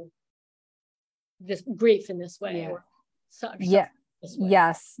through this grief in this way. Or such. Yeah.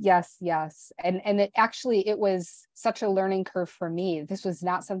 Yes. And it was such a learning curve for me. This was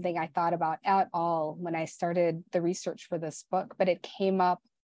not something I thought about at all when I started the research for this book, but it came up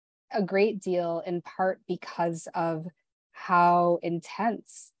a great deal, in part because of how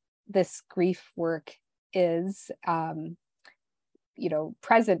intense this grief work is,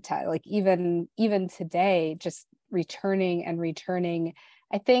 present, like even today, just returning.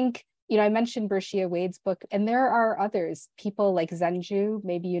 I think, I mentioned Bershia Wade's book, and there are others, people like Zenju,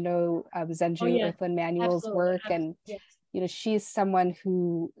 maybe Zenju Earthlyn Manuel's work. And, she's someone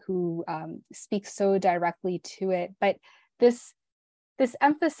who speaks so directly to it. But this this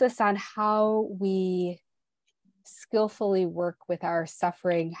emphasis on how we skillfully work with our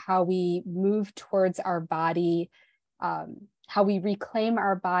suffering, how we move towards our body, how we reclaim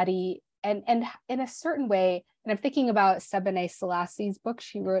our body, and in a certain way. And I'm thinking about Sebene Selassie's book.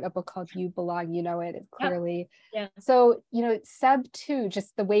 She wrote a book called You Belong, You Know It, clearly. Yeah. So, you know, Seb too,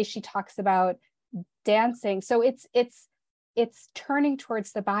 just the way she talks about dancing. So it's turning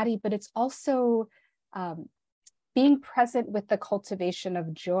towards the body, but it's also being present with the cultivation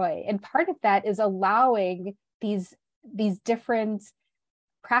of joy. And part of that is allowing these different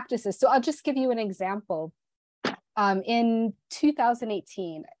practices. So I'll just give you an example. In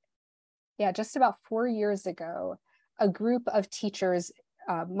 2018, just about 4 years ago, a group of teachers,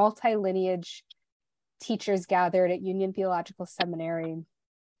 multi-lineage teachers, gathered at Union Theological Seminary.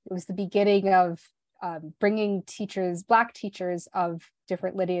 It was the beginning of bringing teachers, Black teachers of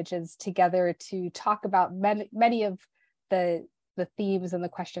different lineages together to talk about many of the themes and the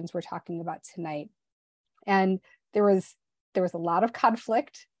questions we're talking about tonight. And there was a lot of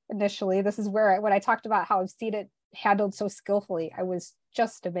conflict initially. This is where, when I talked about how I've seen it handled so skillfully, I was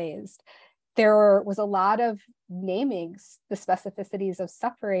just amazed. There was a lot of naming the specificities of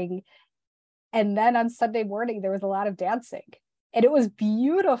suffering. And then on Sunday morning, there was a lot of dancing. And it was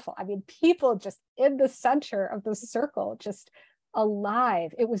beautiful. I mean, people just in the center of the circle, just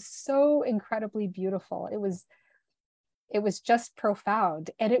alive. It was so incredibly beautiful. It was just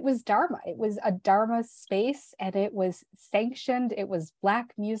profound. And it was Dharma. It was a Dharma space, and it was sanctioned. It was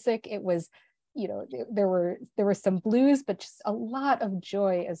Black music. It was, you know, there were some blues, but just a lot of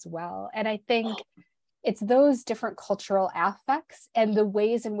joy as well. And I think it's those different cultural affects and the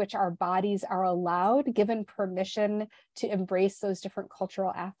ways in which our bodies are allowed, given permission to embrace those different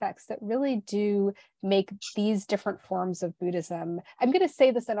cultural affects, that really do make these different forms of Buddhism. I'm going to say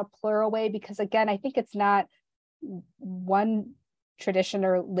this in a plural way, because again, I think it's not one tradition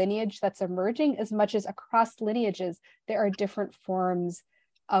or lineage that's emerging, as much as across lineages, there are different forms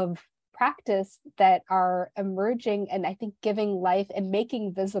of practice that are emerging, and I think giving life and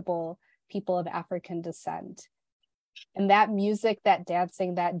making visible people of African descent. And that music, that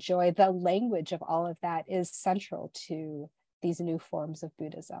dancing, that joy, the language of all of that is central to these new forms of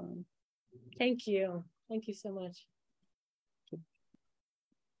Buddhism. Thank you. Thank you so much.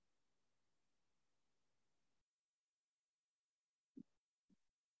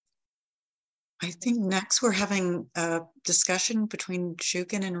 I think next we're having a discussion between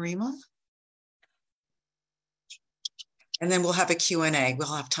Shugen and Rima. And then we'll have a Q&A.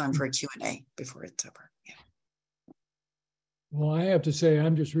 We'll have time for a Q&A before it's over. Yeah. Well, I have to say,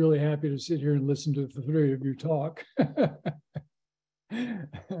 I'm just really happy to sit here and listen to the three of you talk. But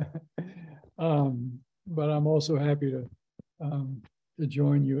I'm also happy to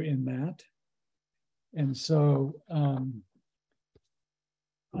join you in that. And so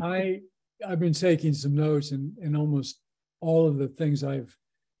I've been taking some notes, and almost all of the things I've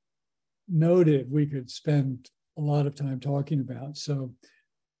noted we could spend a lot of time talking about. So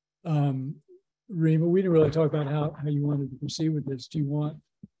Rima, we didn't really talk about how you wanted to proceed with this. Do you want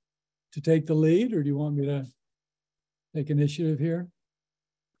to take the lead, or do you want me to take initiative here?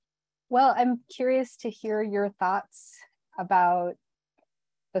 Well, I'm curious to hear your thoughts about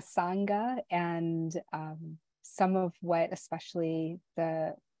the Sangha and some of what especially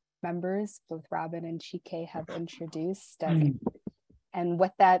the members, both Robin and Chikei, have introduced, and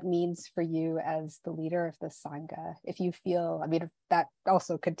what that means for you as the leader of the Sangha. If you feel, I mean, that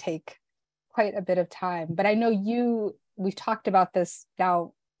also could take quite a bit of time, but I know we've talked about this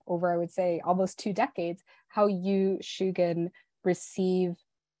now over, I would say, almost 2 decades, how you, Shugen, receive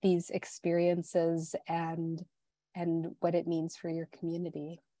these experiences and what it means for your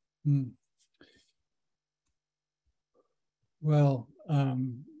community. Well,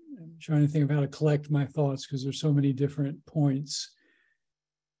 I'm trying to think of how to collect my thoughts, because there's so many different points.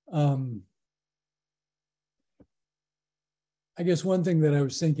 I guess one thing that I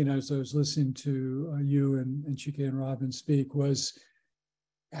was thinking as I was listening to you and Chikei and Robin speak was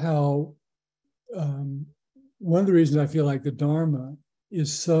how one of the reasons I feel like the Dharma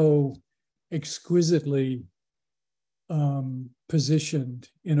is so exquisitely positioned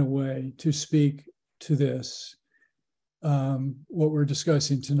in a way to speak to this, what we're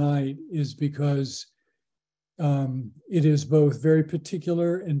discussing tonight, is because it is both very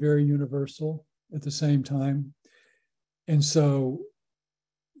particular and very universal at the same time. And so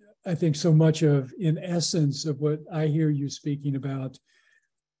I think so much of, in essence, of what I hear you speaking about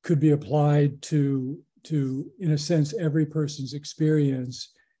could be applied to, in a sense, every person's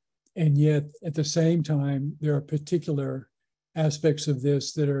experience. And yet at the same time, there are particular aspects of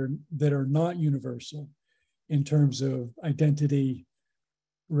this that are not universal in terms of identity,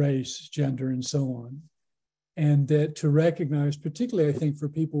 race, gender, and so on. And that to recognize, particularly, I think, for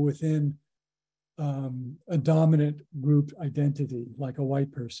people within a dominant group identity, like a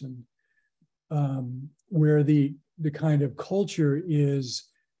white person, where the kind of culture is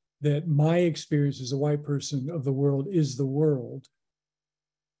that my experience as a white person of the world is the world,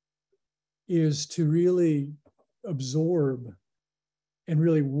 is to really absorb and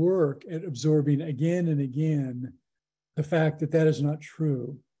really work at absorbing again and again the fact that that is not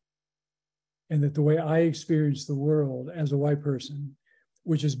true. And that the way I experience the world as a white person,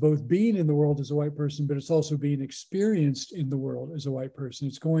 which is both being in the world as a white person, but it's also being experienced in the world as a white person.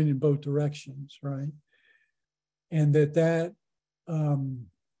 It's going in both directions, right? And that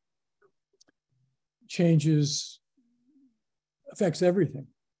affects everything.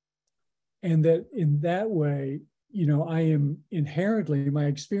 And that in that way, you know, I am inherently, my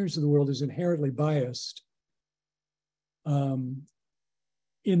experience of the world is inherently biased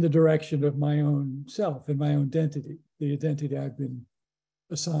in the direction of my own self and my own identity, the identity I've been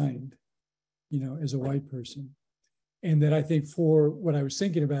assigned, you know, as a white person. And that I think for what I was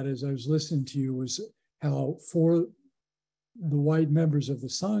thinking about as I was listening to you was how for the white members of the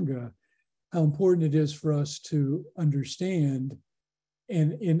Sangha, how important it is for us to understand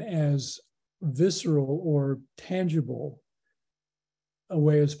and in as visceral or tangible a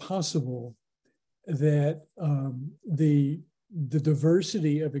way as possible that the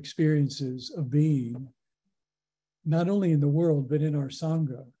diversity of experiences of being, not only in the world, but in our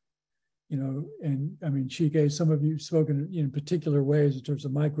Sangha, you know, and I mean, Chikei, some of you have spoken in particular ways in terms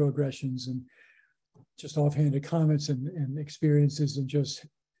of microaggressions and just offhanded comments and experiences and just,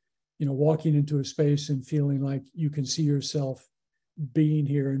 you know, walking into a space and feeling like you can see yourself being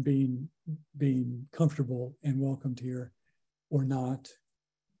here and being comfortable and welcomed here or not.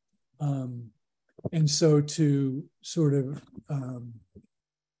 And so to sort of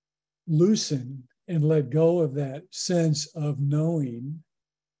loosen and let go of that sense of knowing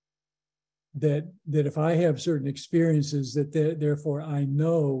that if I have certain experiences, that therefore I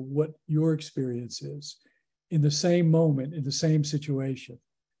know what your experience is in the same moment, in the same situation,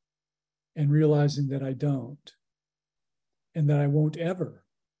 and realizing that I don't, and that I won't ever,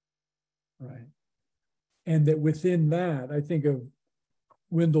 right? And that within that, I think of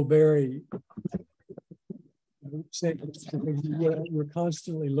Wendell Berry saying we're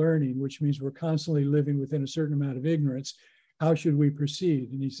constantly learning, which means we're constantly living within a certain amount of ignorance. How should we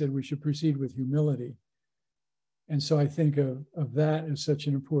proceed? And he said we should proceed with humility. And so I think of that as such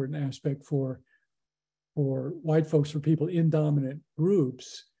an important aspect for white folks, for people in dominant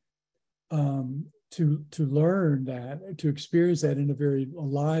groups, to learn that, to experience that in a very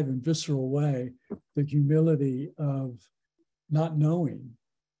alive and visceral way, the humility of not knowing.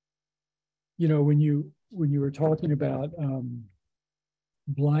 You know, when you were talking about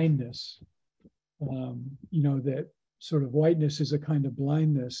blindness, you know, that sort of whiteness is a kind of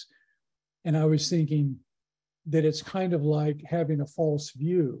blindness. And I was thinking that it's kind of like having a false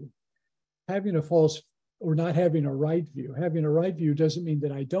view, having a false or not having a right view. Having a right view doesn't mean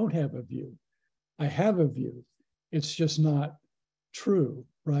that I don't have a view. I have a view. It's just not true,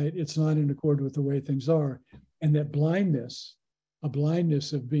 right? It's not in accord with the way things are. And that blindness, a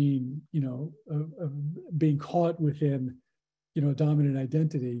blindness of being, you know, of being caught within, you know, dominant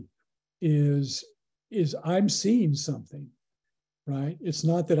identity is I'm seeing something, right? It's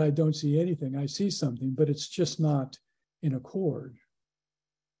not that I don't see anything. I see something, but it's just not in accord.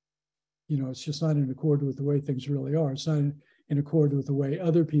 You know, it's just not in accord with the way things really are. It's not in accord with the way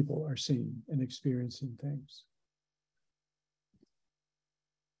other people are seeing and experiencing things.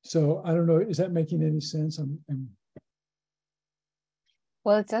 So I don't know, is that making any sense?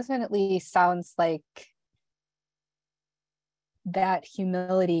 Well, it definitely sounds like that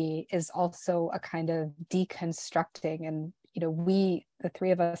humility is also a kind of deconstructing. And, you know, we, the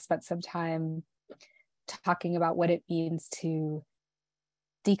three of us, spent some time talking about what it means to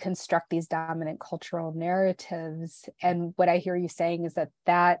deconstruct these dominant cultural narratives. And what I hear you saying is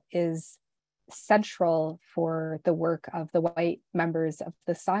that is central for the work of the white members of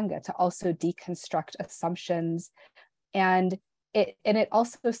the Sangha, to also deconstruct assumptions. And it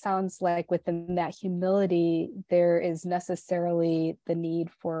also sounds like within that humility, there is necessarily the need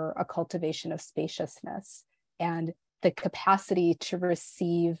for a cultivation of spaciousness and the capacity to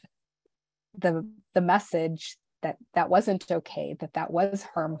receive the message that wasn't okay, that was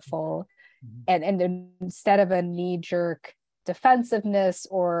harmful. Mm-hmm. And instead of a knee-jerk defensiveness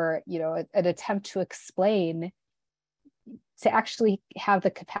or, you know, an attempt to explain, to actually have the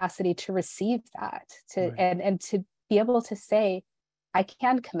capacity to receive that, right. and to be able to say, I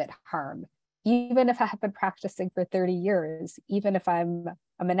can commit harm. even if I have been practicing for 30 years, even if I'm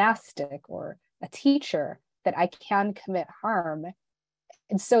a monastic or a teacher, that I can commit harm.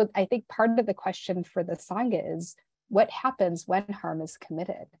 And so I think part of the question for the Sangha is what happens when harm is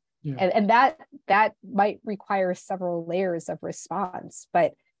committed? Yeah. And that might require several layers of response,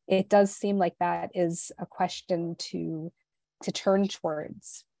 but it does seem like that is a question to turn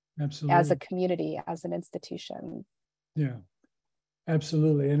towards. Absolutely. As a community, as an institution. Yeah,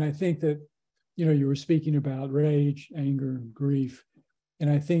 absolutely. And I think that, you were speaking about rage, anger, grief.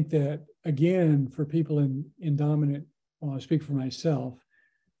 And I think that, again, for people in dominant, well, I speak for myself,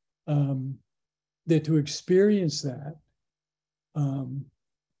 that to experience that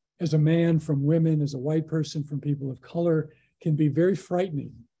as a man from women, as a white person from people of color, can be very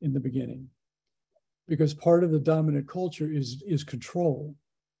frightening in the beginning, because part of the dominant culture is control,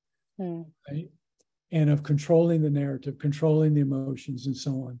 right? And of controlling the narrative, controlling the emotions, and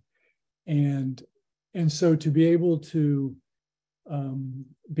so on. And so to be able to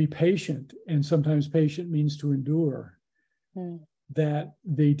be patient, and sometimes patient means to endure, that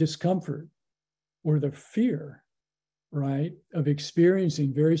the discomfort or the fear, right, of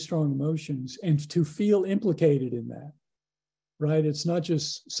experiencing very strong emotions, and to feel implicated in that, right? It's not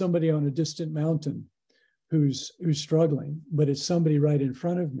just somebody on a distant mountain who's struggling, but it's somebody right in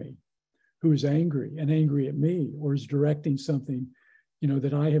front of me who is angry and angry at me, or is directing something,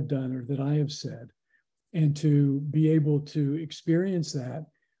 that I have done or that I have said. And to be able to experience that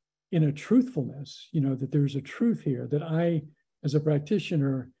in a truthfulness, that there's a truth here, that I, as a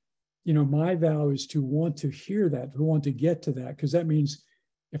practitioner, my vow is to want to hear that, to want to get to that, because that means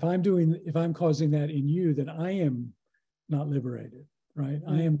if I'm causing that in you, then I am not liberated, right?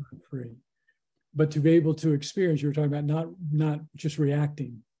 I am not free. But to be able to experience, you were talking about not just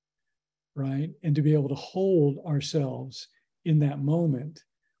reacting, right? And to be able to hold ourselves in that moment,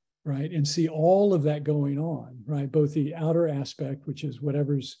 right? And see all of that going on, right? Both the outer aspect, which is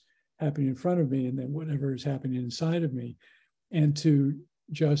whatever's happening in front of me, and then whatever is happening inside of me, and to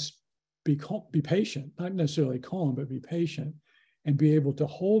just be patient, not necessarily calm, but be patient, and be able to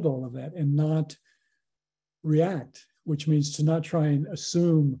hold all of that and not react, which means to not try and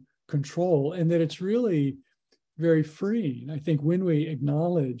assume control. And that it's really very freeing, I think, when we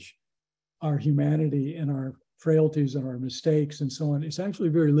acknowledge our humanity and our frailties and our mistakes and so on. It's actually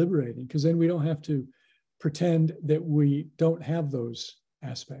very liberating, because then we don't have to pretend that we don't have those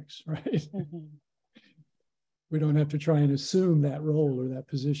aspects, right? We don't have to try and assume that role or that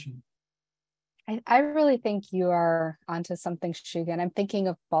position. I really think you are onto something, Shugen. I'm thinking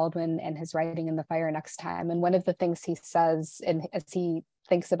of Baldwin and his writing in The Fire Next Time. And one of the things he says, and as he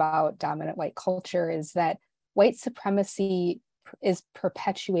thinks about dominant white culture, is that white supremacy is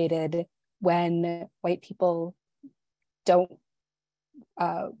perpetuated when white people don't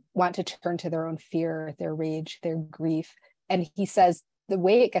want to turn to their own fear, their rage, their grief. And he says the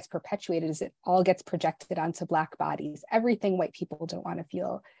way it gets perpetuated is it all gets projected onto Black bodies. Everything white people don't want to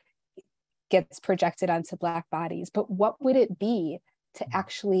feel gets projected onto Black bodies. But what would it be to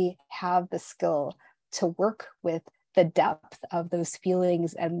actually have the skill to work with the depth of those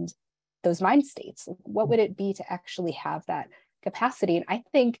feelings and those mind states? What would it be to actually have that capacity? And I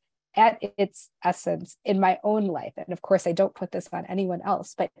think at its essence in my own life, and of course I don't put this on anyone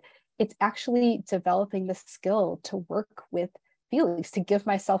else, but it's actually developing the skill to work with feelings, to give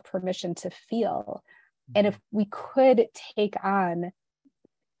myself permission to feel. And if we could take on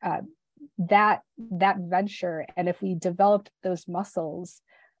that venture, and if we developed those muscles,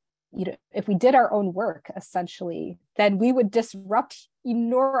 if we did our own work, essentially, then we would disrupt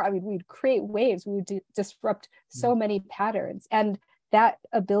we'd create waves, we would disrupt so many patterns. And that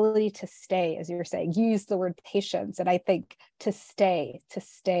ability to stay, as you're saying, you use the word patience, and I think to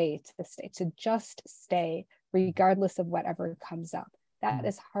just stay, regardless of whatever comes up. That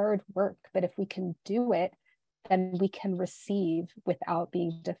is hard work, but if we can do it, then we can receive without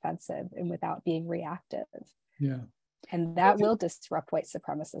being defensive and without being reactive. Yeah. And that will disrupt white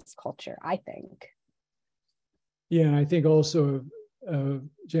supremacist culture, I think. Yeah, and I think also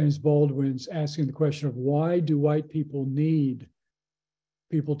James Baldwin's asking the question of why do white people need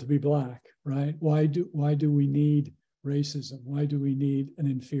people to be Black, right? Why do we need racism? Why do we need an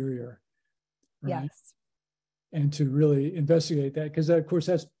inferior, right? Yes. And to really investigate that, because of course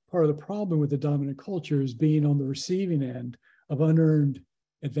that's part of the problem with the dominant culture, is being on the receiving end of unearned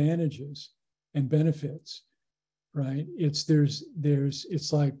advantages and benefits, right? It's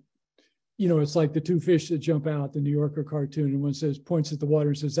like, it's like the two fish that jump out, the New Yorker cartoon, and one points at the water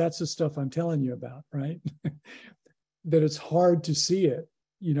and says, "That's the stuff I'm telling you about," right? That it's hard to see it,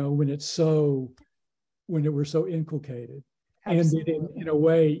 when we're so inculcated. Absolutely. And in a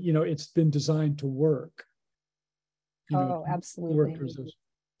way, it's been designed to work. Absolutely. Work towards those.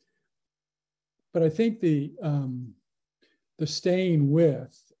 But I think the staying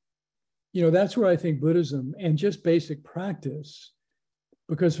with, that's where I think Buddhism and just basic practice,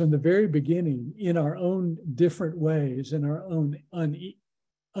 because from the very beginning, in our own different ways, in our own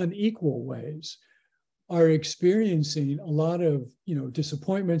unequal ways, are experiencing a lot of,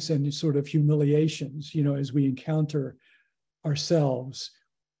 disappointments and sort of humiliations, as we encounter ourselves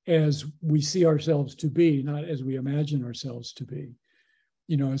as we see ourselves to be, not as we imagine ourselves to be,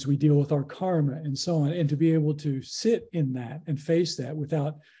 as we deal with our karma and so on, and to be able to sit in that and face that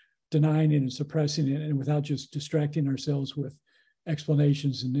without denying it and suppressing it, and without just distracting ourselves with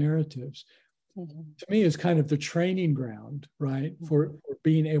explanations and narratives, to me is kind of the training ground, right, for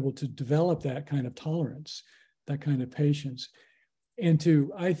being able to develop that kind of tolerance, that kind of patience.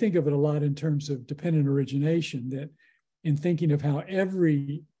 And I think of it a lot in terms of dependent origination, that in thinking of how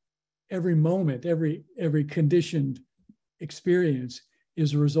every moment, every conditioned experience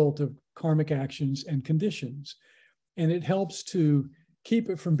is a result of karmic actions and conditions. And it helps to keep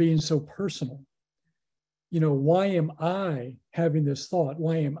it from being so personal. Why am I having this thought?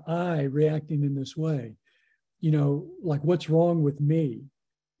 Why am I reacting in this way? Like, what's wrong with me?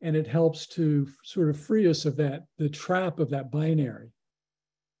 And it helps to sort of free us of the trap of that binary.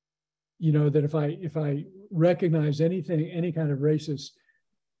 That if I recognize anything, any kind of racist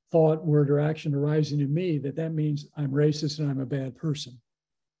thought, word, or action arising in me, that means I'm racist and I'm a bad person.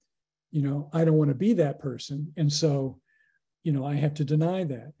 I don't want to be that person. And so, I have to deny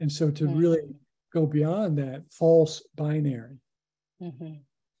that. And so to really go beyond that false binary, and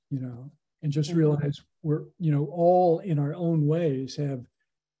just realize we're, all in our own ways have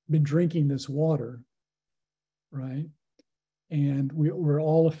been drinking this water, right? And we're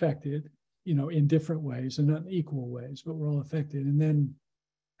all affected, in different ways, and not equal ways, but we're all affected. And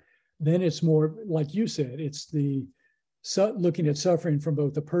then it's more, like you said, it's looking at suffering from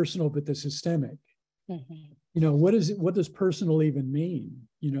both the personal but the systemic. What does personal even mean?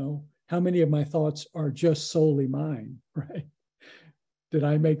 How many of my thoughts are just solely mine, right? Did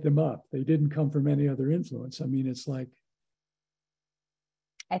I make them up? They didn't come from any other influence. I mean, it's like,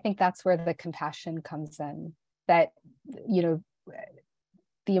 I think that's where the compassion comes in, that,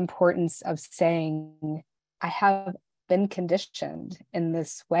 the importance of saying, I have been conditioned in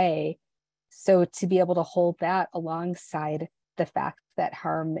this way. So to be able to hold that alongside the fact that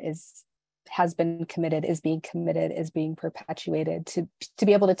harm has been committed, is being perpetuated, to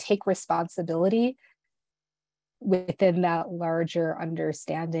be able to take responsibility within that larger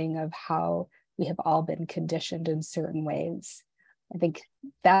understanding of how we have all been conditioned in certain ways. I think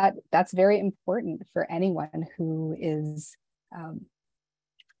that's very important for anyone who is,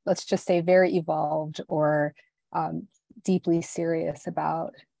 let's just say, very evolved or deeply serious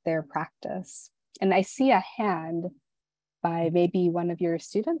about their practice. And I see a hand by maybe one of your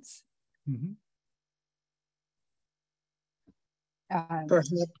students.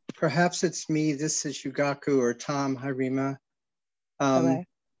 Perhaps it's me. This is Yugaku or Tom. Hi, Rima. I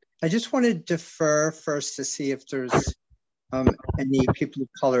just want to defer first to see if there's any people of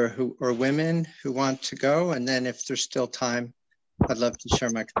color or women who want to go. And then if there's still time, I'd love to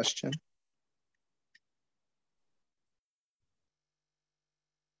share my question.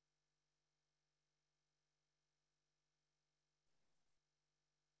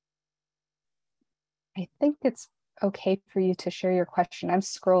 I think it's okay for you to share your question. I'm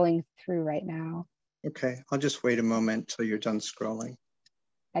scrolling through right now. Okay, I'll just wait a moment till you're done scrolling.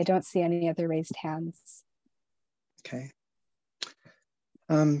 I don't see any other raised hands. Okay.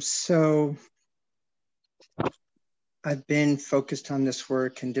 So I've been focused on this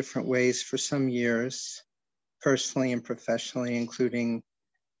work in different ways for some years, personally and professionally, including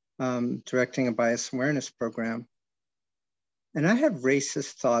directing a bias awareness program. And I have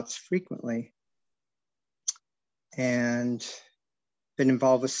racist thoughts frequently, and been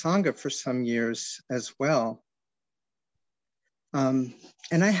involved with Sangha for some years as well. And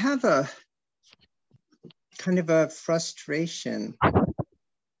I have a kind of a frustration.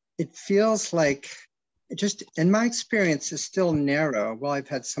 It feels like, just in my experience, is still narrow. While I've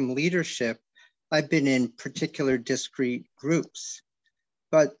had some leadership, I've been in particular discrete groups,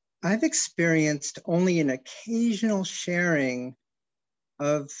 but I've experienced only an occasional sharing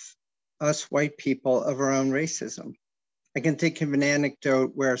of us white people of our own racism. I can think of an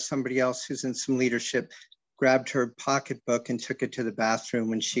anecdote where somebody else who's in some leadership grabbed her pocketbook and took it to the bathroom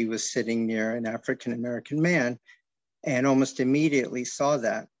when she was sitting near an African-American man, and almost immediately saw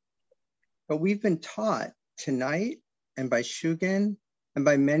that. But we've been taught tonight, and by Shugen, and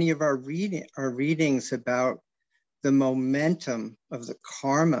by many of our readings about the momentum of the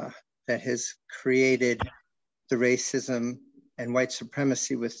karma that has created the racism and white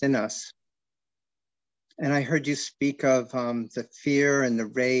supremacy within us. And I heard you speak of the fear and the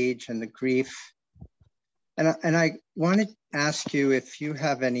rage and the grief. And I wanted to ask you if you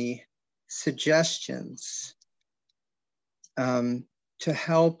have any suggestions to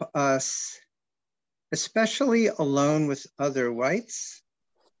help us, especially alone with other white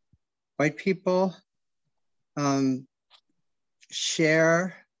people,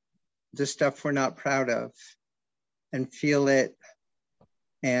 share the stuff we're not proud of and feel it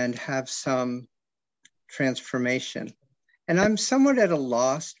and have some transformation. And I'm somewhat at a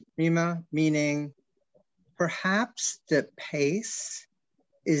loss, Rima, meaning perhaps the pace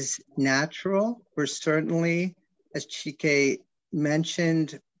is natural. We're certainly, as Chikei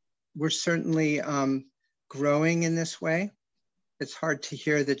mentioned, we're certainly growing in this way. It's hard to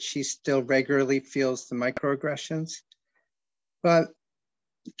hear that she still regularly feels the microaggressions. But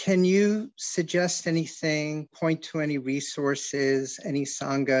can you suggest anything, point to any resources, any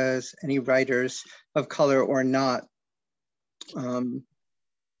sanghas, any writers of color or not,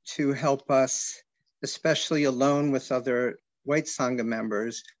 to help us, especially alone with other white sangha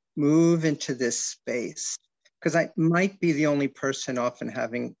members, move into this space? Because I might be the only person often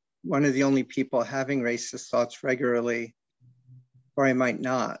having, one of the only people having racist thoughts regularly, or I might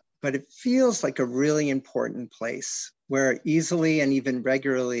not. But it feels like a really important place where easily and even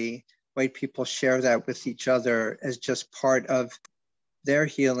regularly white people share that with each other as just part of their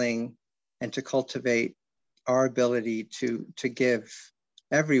healing and to cultivate our ability to give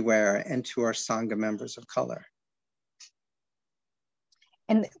everywhere and to our Sangha members of color.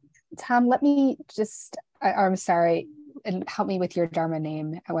 And Tom, let me just, I'm sorry, and help me with your Dharma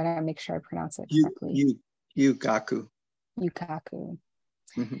name. I want to make sure I pronounce it correctly. Yukaku. Yukaku.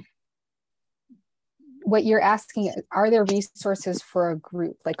 Mm-hmm. What you're asking, are there resources for a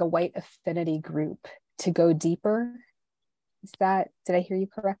group, like a white affinity group, to go deeper? Is that, did I hear you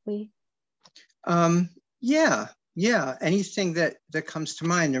correctly? Yeah. Anything that comes to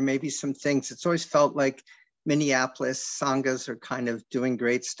mind. There may be some things. It's always felt like Minneapolis sanghas are kind of doing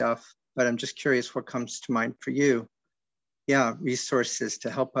great stuff, but I'm just curious what comes to mind for you. Yeah, resources to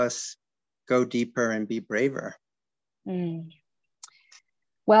help us go deeper and be braver.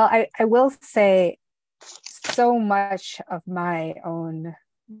 Well, I will say so much of my own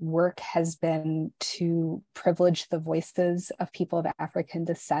work has been to privilege the voices of people of African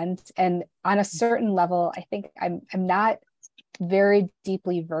descent. And on a certain level, I think I'm not very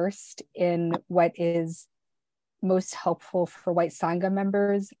deeply versed in what is most helpful for white Sangha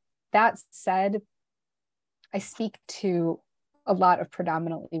members. That said, I speak to a lot of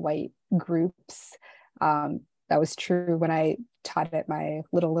predominantly white groups. That was true when I taught at my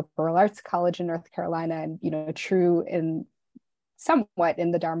little liberal arts college in North Carolina, and true in somewhat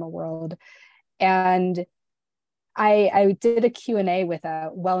in the Dharma world. And I did a Q&A with a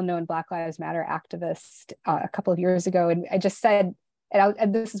well-known Black Lives Matter activist a couple of years ago, and I just said,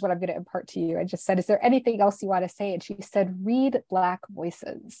 and this is what I'm going to impart to you. I just said, is there anything else you want to say? And she said, read Black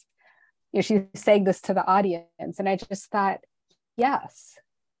voices. She's saying this to the audience, and I just thought, yes,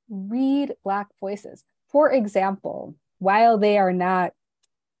 read Black voices. For example, while they are not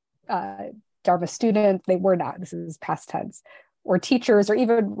Dharma students, they were not, this is past tense, or teachers, or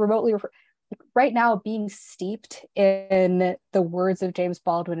even remotely, right now being steeped in the words of James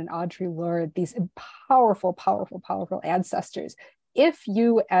Baldwin and Audre Lorde, these powerful, powerful, powerful ancestors. If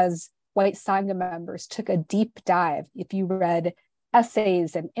you as white Sangha members took a deep dive, if you read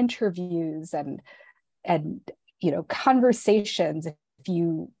essays and interviews and conversations, if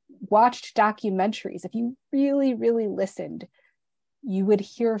you watched documentaries, if you really, really listened, you would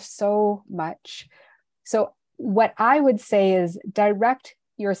hear so much. So what I would say is direct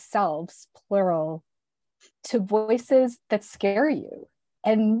yourselves, plural, to voices that scare you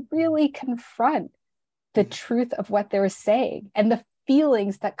and really confront the truth of what they're saying and the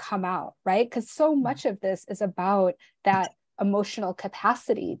feelings that come out, right? Because so much of this is about that emotional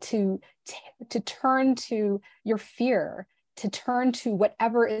capacity to turn to your fear, to turn to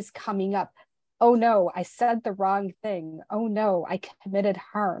whatever is coming up. Oh no, I said the wrong thing. Oh no, I committed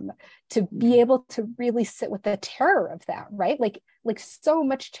harm. To be able to really sit with the terror of that, right? Like so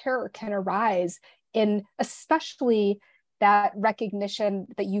much terror can arise in especially that recognition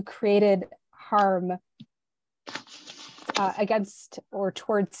that you created harm against or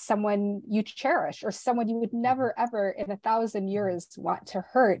towards someone you cherish or someone you would never, ever in 1,000 years want to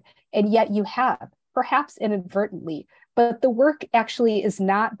hurt. And yet you have, perhaps inadvertently. But the work actually is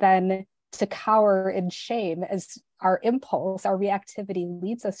not then to cower in shame, as our impulse, our reactivity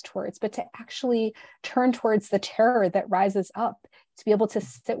leads us towards, but to actually turn towards the terror that rises up, to be able to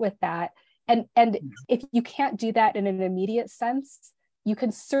sit with that. And if you can't do that in an immediate sense, you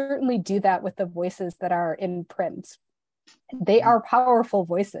can certainly do that with the voices that are in print. They are powerful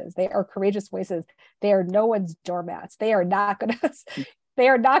voices. They are courageous voices. They are no one's doormats. They are not going to,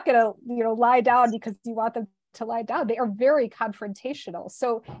 lie down because you want them to lie down. They are very confrontational.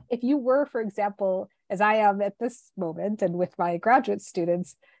 So if you were, for example, as I am at this moment and with my graduate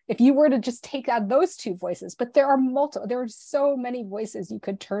students, if you were to just take on those two voices, but there are so many voices you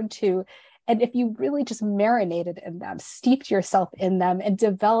could turn to. And if you really just marinated in them, steeped yourself in them, and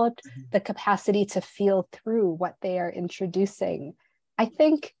developed the capacity to feel through what they are introducing, I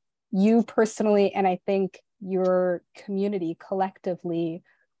think you personally, and I think your community collectively,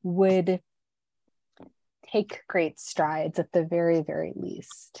 would take great strides at the very, very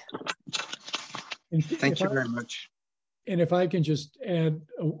least. Thank you very much. And if I can just add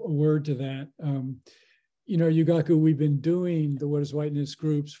a word to that, Yugaku, we've been doing the What is Whiteness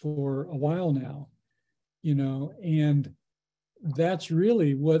groups for a while now, and that's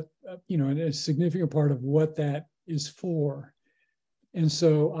really what, a significant part of what that is for. And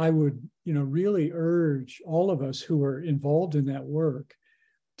so I would, really urge all of us who are involved in that work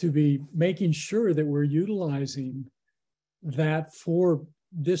to be making sure that we're utilizing that for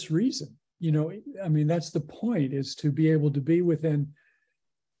this reason. That's the point, is to be able to be within,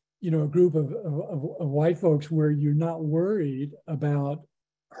 a group of white folks where you're not worried about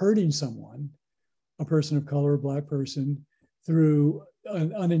hurting someone, a person of color, a Black person, through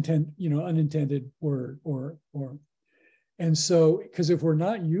an unintended word or. And so, because if we're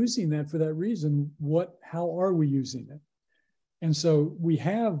not using that for that reason, how are we using it? And so we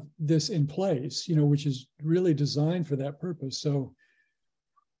have this in place, which is really designed for that purpose. So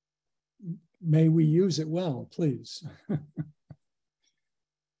may we use it well, please.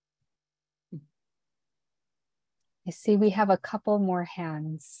 I see we have a couple more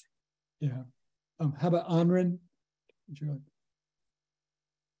hands. Yeah. How about Anren?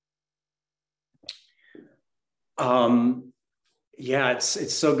 Yeah,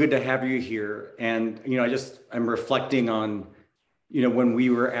 it's so good to have you here. And, I'm reflecting on, when we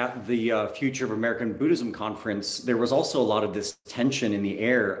were at the Future of American Buddhism conference, there was also a lot of this tension in the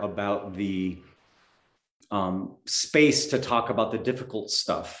air about the space to talk about the difficult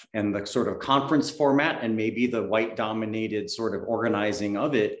stuff, and the sort of conference format, and maybe the white dominated sort of organizing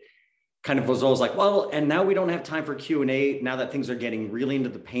of it kind of was always like, well, and now we don't have time for Q&A. Now that things are getting really into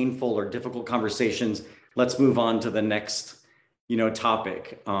the painful or difficult conversations, let's move on to the next,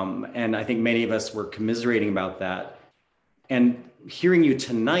 topic. And I think many of us were commiserating about that. And hearing you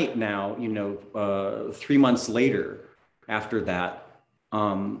tonight now, 3 months later after that,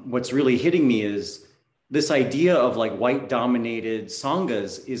 what's really hitting me is this idea of like white dominated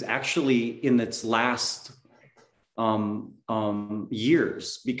sanghas is actually in its last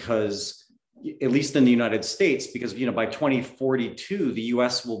years, because at least in the United States, because, by 2042, the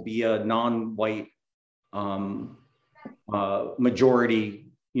US will be a non-white majority,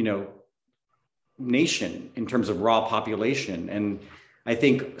 nation in terms of raw population. And I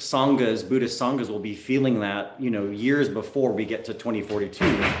think sanghas, Buddhist sanghas, will be feeling that, years before we get to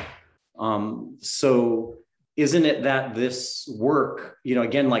 2042. So isn't it that this work,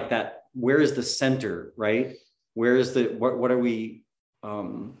 again, like that, where is the center, right? Where is what are we,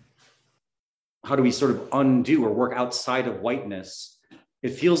 how do we sort of undo or work outside of whiteness?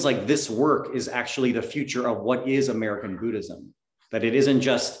 It feels like this work is actually the future of what is American Buddhism, that it isn't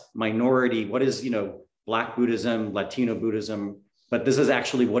just minority, what is, Black Buddhism, Latino Buddhism, but this is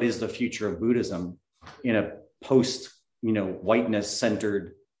actually what is the future of Buddhism in a post, whiteness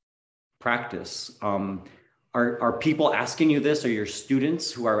centered practice. Are people asking you this? Are your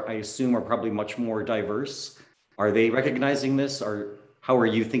students, who I assume are probably much more diverse, are they recognizing this, or how are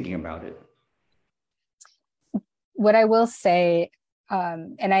you thinking about it? What I will say,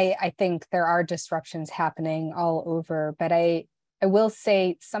 and I think there are disruptions happening all over, but I will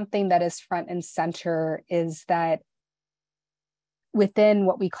say something that is front and center is that within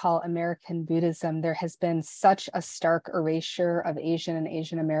what we call American Buddhism, there has been such a stark erasure of Asian and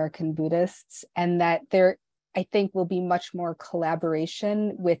Asian American Buddhists, and that there, I think, will be much more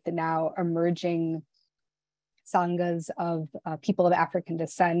collaboration with the now emerging sanghas of people of African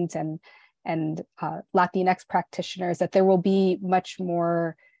descent and Latinx practitioners, that there will be much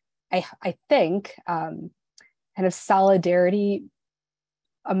more, I think, kind of solidarity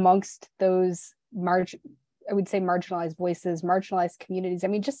amongst those marginalized voices, marginalized communities. I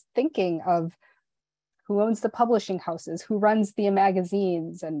mean, just thinking of who owns the publishing houses, who runs the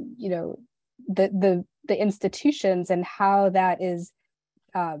magazines, and the the institutions and how that is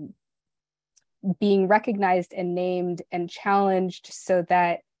being recognized and named and challenged, so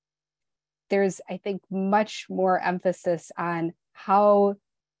that there's, I think, much more emphasis on how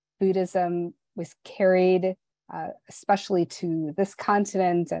Buddhism was carried, especially to this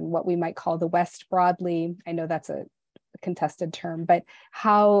continent and what we might call the West broadly. I know that's a contested term, but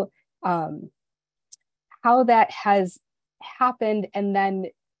how that has happened and then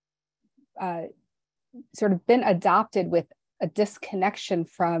sort of been adopted with a disconnection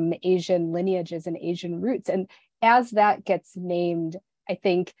from Asian lineages and Asian roots. And as that gets named, I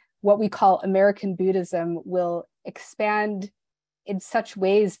think what we call American Buddhism will expand in such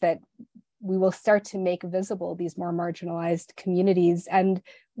ways that we will start to make visible these more marginalized communities. And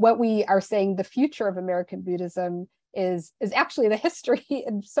what we are saying the future of American Buddhism is actually the history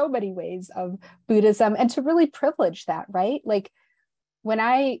in so many ways of Buddhism, and to really privilege that, right? Like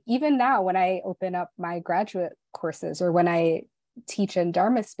even now, when I open up my graduate courses or when I teach in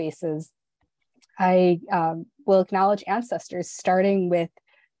Dharma spaces, I will acknowledge ancestors, starting with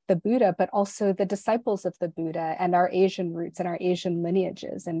the Buddha, but also the disciples of the Buddha and our Asian roots and our Asian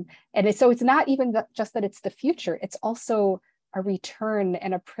lineages. So it's not even just that it's the future, it's also a return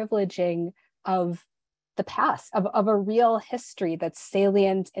and a privileging of the past, of a real history that's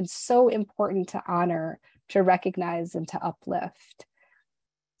salient and so important to honor, to recognize, and to uplift.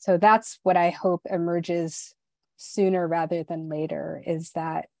 So that's what I hope emerges sooner rather than later, is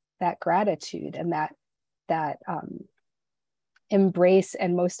that gratitude and that embrace,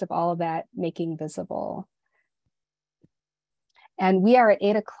 and most of all of that, making visible. And we are at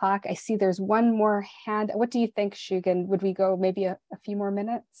 8 o'clock. I see there's one more hand. What do you think, Shugen? Would we go maybe a few more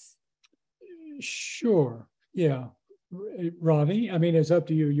minutes? Sure. Yeah. Ravi, I mean, it's up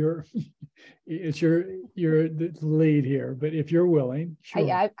to you. You're the lead here, but if you're willing, sure.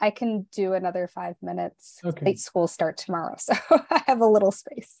 Yeah, I can do another 5 minutes. Okay. Late school start tomorrow, so I have a little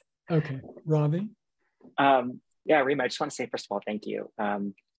space. Okay. Ravi? Yeah, Rima, I just want to say, first of all, thank you. A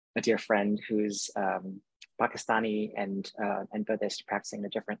dear friend who's Pakistani and Buddhist, practicing the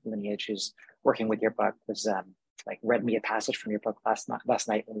different lineage, who's working with your book, was read me a passage from your book last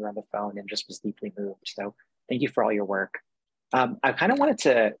night when we were on the phone, and just was deeply moved. So thank you for all your work. I kind of wanted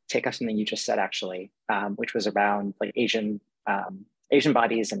to take up something you just said, actually, which was around like Asian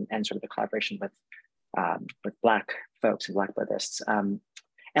bodies and sort of the collaboration with Black folks and Black Buddhists. And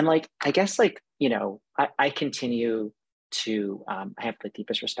I guess I continue to have the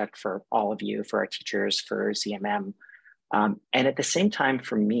deepest respect for all of you, for our teachers, for ZMM. And at the same time,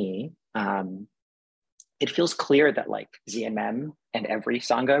 for me, it feels clear that ZMM and every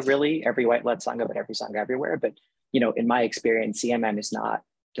Sangha, really, every white-led Sangha, but every Sangha everywhere. But, in my experience, ZMM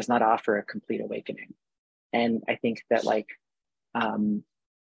does not offer a complete awakening. And I think that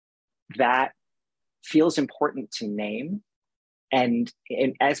that feels important to name. And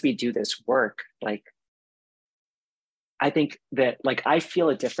as we do this work, I think that I feel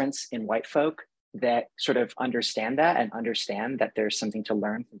a difference in white folk that sort of understand that and understand that there's something to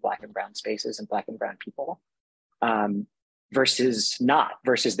learn from Black and brown spaces and Black and brown people, versus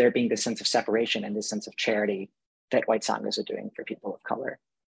there being this sense of separation and this sense of charity that white Sanghas are doing for people of color.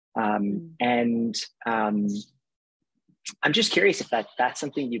 And I'm just curious if that's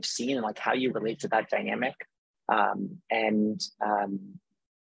something you've seen, and how you relate to that dynamic.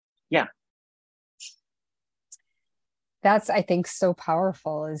 Yeah. That's, I think, so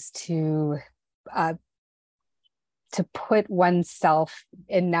powerful, is to put oneself,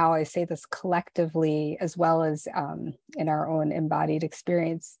 and now I say this collectively as well as in our own embodied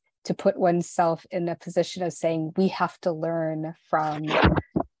experience, to put oneself in a position of saying, we have to learn from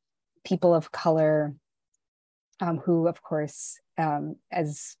people of color, who, of course,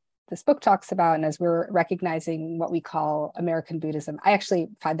 as this book talks about, and as we're recognizing what we call American Buddhism, I actually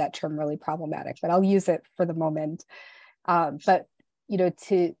find that term really problematic, but I'll use it for the moment. But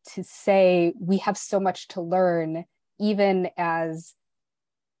to say we have so much to learn, even as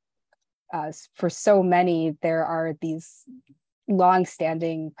for so many, there are these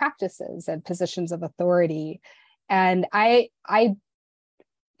long-standing practices and positions of authority. And I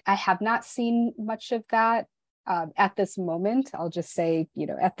have not seen much of that at this moment. I'll just say,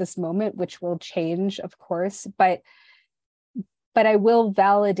 at this moment, which will change, of course, but I will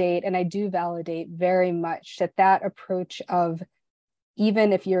validate, and I do validate very much, that approach of,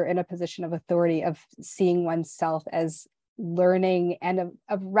 even if you're in a position of authority, of seeing oneself as learning and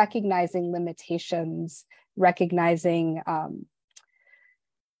of recognizing limitations, recognizing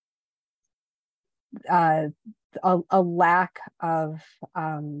a lack of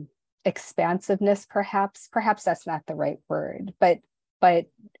expansiveness, perhaps that's not the right word, but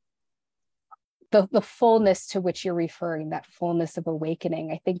the fullness to which you're referring, that fullness of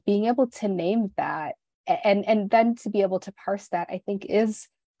awakening. I think being able to name that and then to be able to parse that, I think, is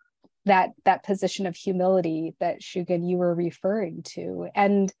that position of humility that Shugen you were referring to.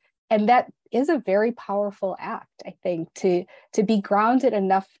 And that is a very powerful act, I think, to be grounded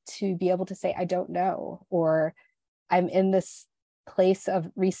enough to be able to say, I don't know, or I'm in this place of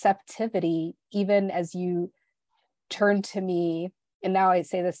receptivity, even as you turn to me. And now I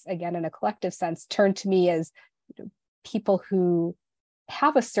say this again in a collective sense, turn to me as people who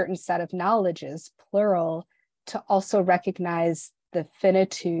have a certain set of knowledges, plural, to also recognize the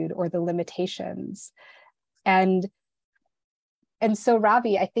finitude or the limitations. And so,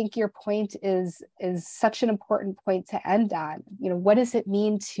 Ravi, I think your point is such an important point to end on. What does it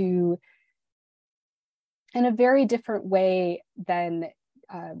mean to, in a very different way than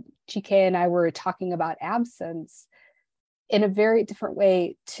Chikei and I were talking about absence, in a very different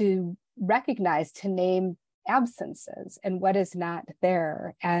way to recognize, to name absences and what is not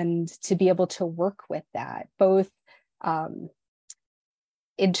there, and to be able to work with that, both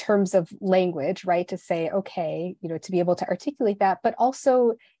in terms of language, right? To say, okay, to be able to articulate that, but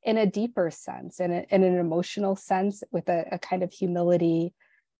also in a deeper sense, in an emotional sense, with a kind of humility.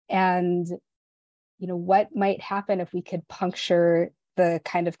 And, what might happen if we could puncture the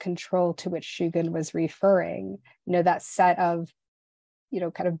kind of control to which Shugen was referring, that set of,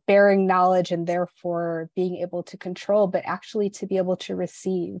 kind of bearing knowledge and therefore being able to control, but actually to be able to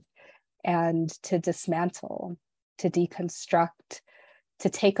receive and to dismantle, to deconstruct, to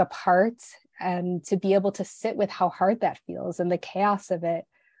take apart, and to be able to sit with how hard that feels and the chaos of it.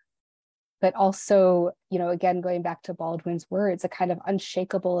 But also, again, going back to Baldwin's words, a kind of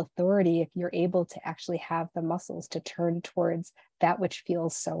unshakable authority if you're able to actually have the muscles to turn towards that which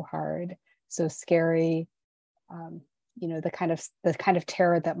feels so hard, so scary, the kind of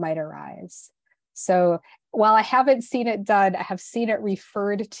terror that might arise. So while I haven't seen it done, I have seen it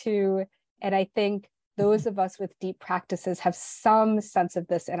referred to, and I think those of us with deep practices have some sense of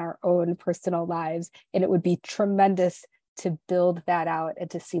this in our own personal lives, and it would be tremendous to build that out and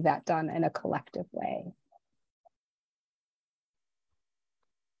to see that done in a collective way.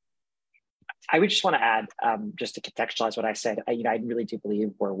 I would just want to add, just to contextualize what I said, I really do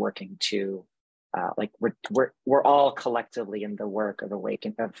believe we're working to, we're all collectively in the work of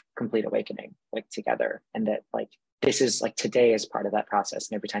complete awakening, together, and that this is today is part of that process,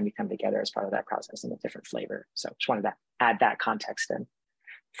 and every time you come together as part of that process in a different flavor. So just wanted to add that context in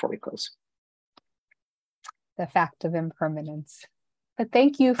before we close. The fact of impermanence. But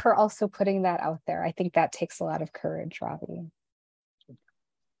thank you for also putting that out there. I think that takes a lot of courage, Ravi.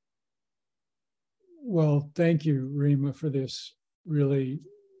 Well, thank you, Rima, for this really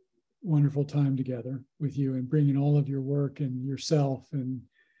wonderful time together with you and bringing all of your work and yourself and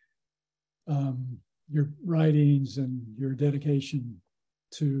your writings and your dedication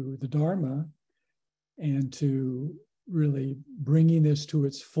to the Dharma, and to really bringing this to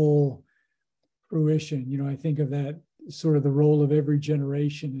its full fruition. I think of that sort of the role of every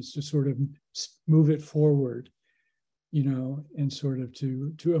generation is to sort of move it forward, and sort of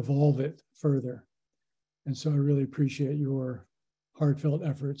to evolve it further. And so I really appreciate your heartfelt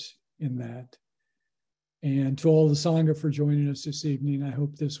efforts in that. And to all the Sangha for joining us this evening, I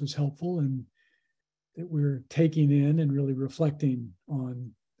hope this was helpful and that we're taking in and really reflecting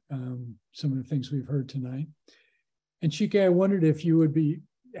on some of the things we've heard tonight. And Chikei, I wondered if you would be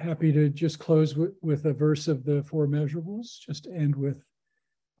happy to just close with a verse of the Four Measurables, just end with.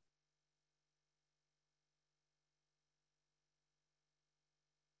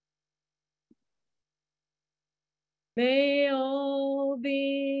 May all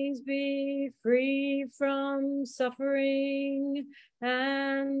beings be free from suffering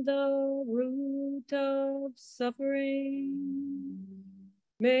and the root of suffering.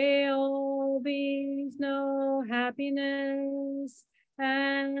 May all beings know happiness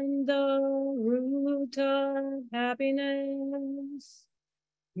and the root of happiness.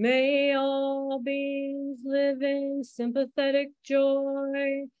 May all beings live in sympathetic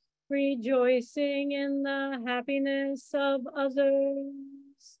joy, rejoicing in the happiness of others.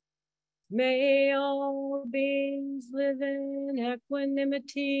 May all beings live in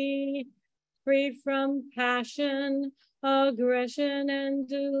equanimity, free from passion, aggression, and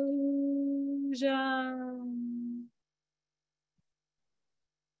delusion.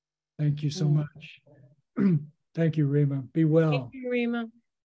 Thank you so much. Thank you, Rima. Be well. Thank you, Rima.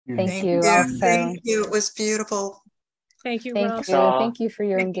 Thank you. Also. Thank you. It was beautiful. Thank you, Thank Rob. you. Thank you for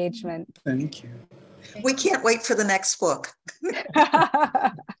your engagement. Thank you. We can't wait for the next book.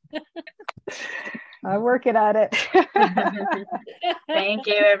 I'm working on it. Thank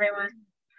you, everyone.